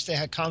 awesome, wish they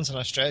had cons in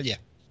Australia.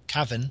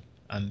 Kevin,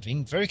 I'm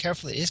being very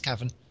careful, it is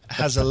Kevin,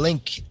 has a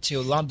link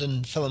to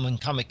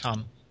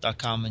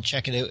LondonFilmAndComicCon.com and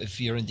check it out if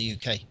you're in the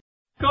UK.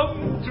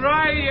 Come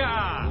try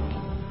ya!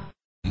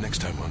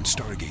 Next time on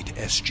Stargate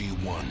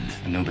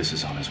SG-1. Anubis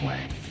is on his way.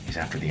 He's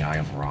after the Eye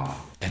of Ra.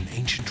 An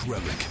ancient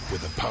relic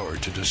with the power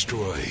to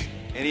destroy.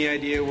 Any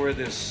idea where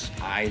this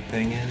eye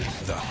thing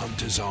is? The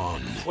hunt is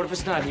on. What if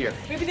it's not here?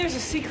 Maybe there's a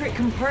secret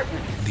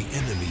compartment. The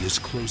enemy is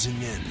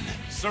closing in.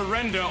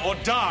 Surrender or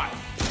die!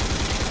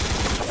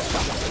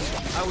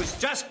 I was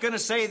just gonna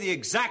say the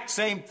exact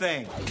same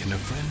thing. Can a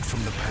friend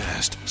from the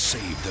past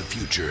save the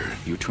future?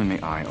 You turn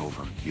the eye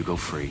over. You go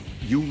free.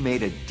 You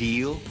made a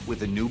deal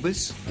with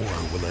Anubis? Or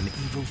will an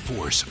evil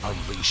force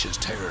unleash his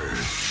terror?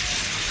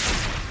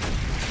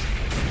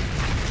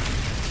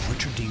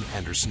 Richard Dean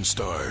Anderson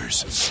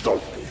stars.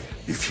 Stop me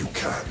if you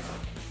can.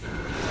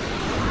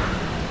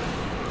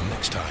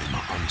 Next time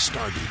on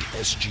Stargate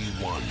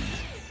SG-1.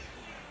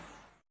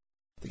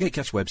 The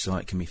Gatecast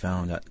website can be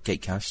found at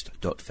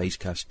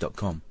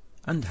gatecast.facecast.com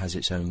and has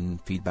its own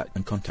feedback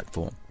and contact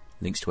form.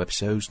 Links to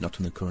episodes not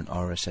on the current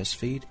RSS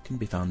feed can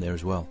be found there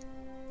as well.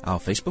 Our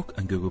Facebook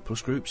and Google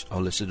Plus groups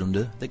are listed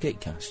under The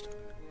Gatecast,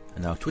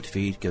 and our Twitter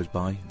feed goes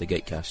by The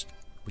Gatecast,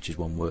 which is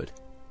one word.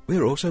 We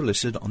are also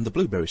listed on the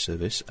Blueberry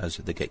service as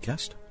The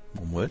Gatecast,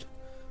 one word,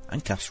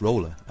 and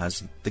Castroller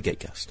as The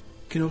Gatecast.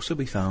 It can also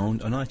be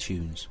found on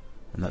iTunes,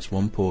 and that's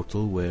one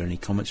portal where any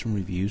comments and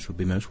reviews would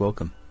be most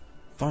welcome.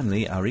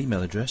 Finally, our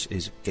email address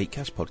is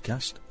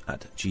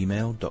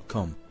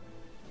gatecastpodcast@gmail.com,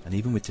 and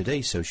even with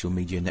today's social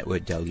media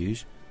network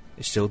deluge,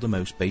 it's still the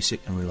most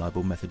basic and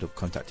reliable method of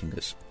contacting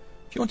us.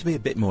 If you want to be a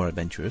bit more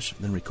adventurous,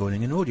 then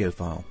recording an audio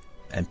file,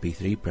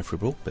 MP3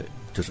 preferable, but it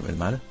doesn't really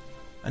matter,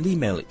 and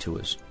email it to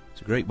us.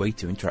 It's a great way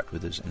to interact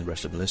with us and the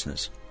rest of the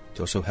listeners. It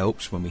also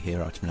helps when we hear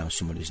how to pronounce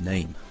somebody's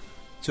name.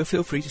 So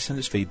feel free to send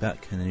us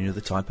feedback and any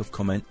other type of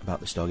comment about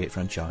the Stargate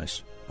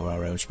franchise, or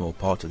our own small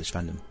part of this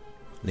fandom.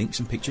 Links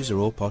and pictures are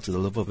all part of the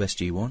love of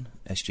SG-1,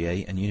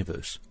 SGA and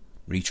Universe.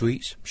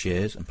 Retweets,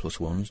 shares and plus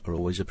ones are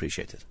always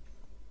appreciated.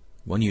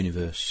 One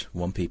universe,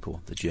 one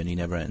people, the journey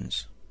never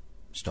ends.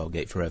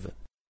 Stargate forever.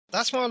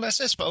 That's more or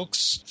less it,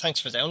 folks. Thanks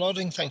for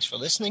downloading, thanks for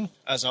listening.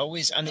 As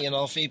always, any and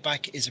all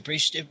feedback is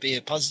appreciative, be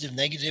it positive,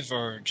 negative,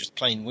 or just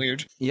plain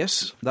weird.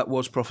 Yes, that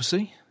was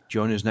Prophecy.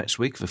 Join us next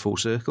week for Full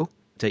Circle.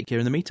 Take care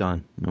in the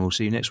meantime, and we'll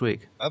see you next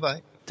week.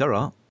 Bye-bye.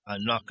 Ta-ra.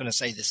 I'm not going to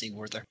say the C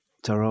word there.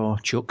 Ta-ra,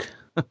 Chuck.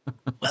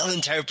 Well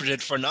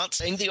interpreted for not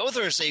saying the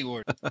other C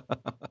word.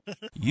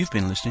 You've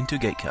been listening to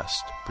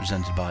Gatecast,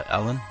 presented by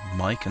Alan,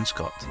 Mike and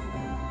Scott.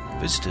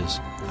 Visit us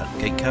at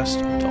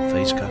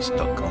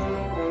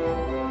gatecast.facecast.com.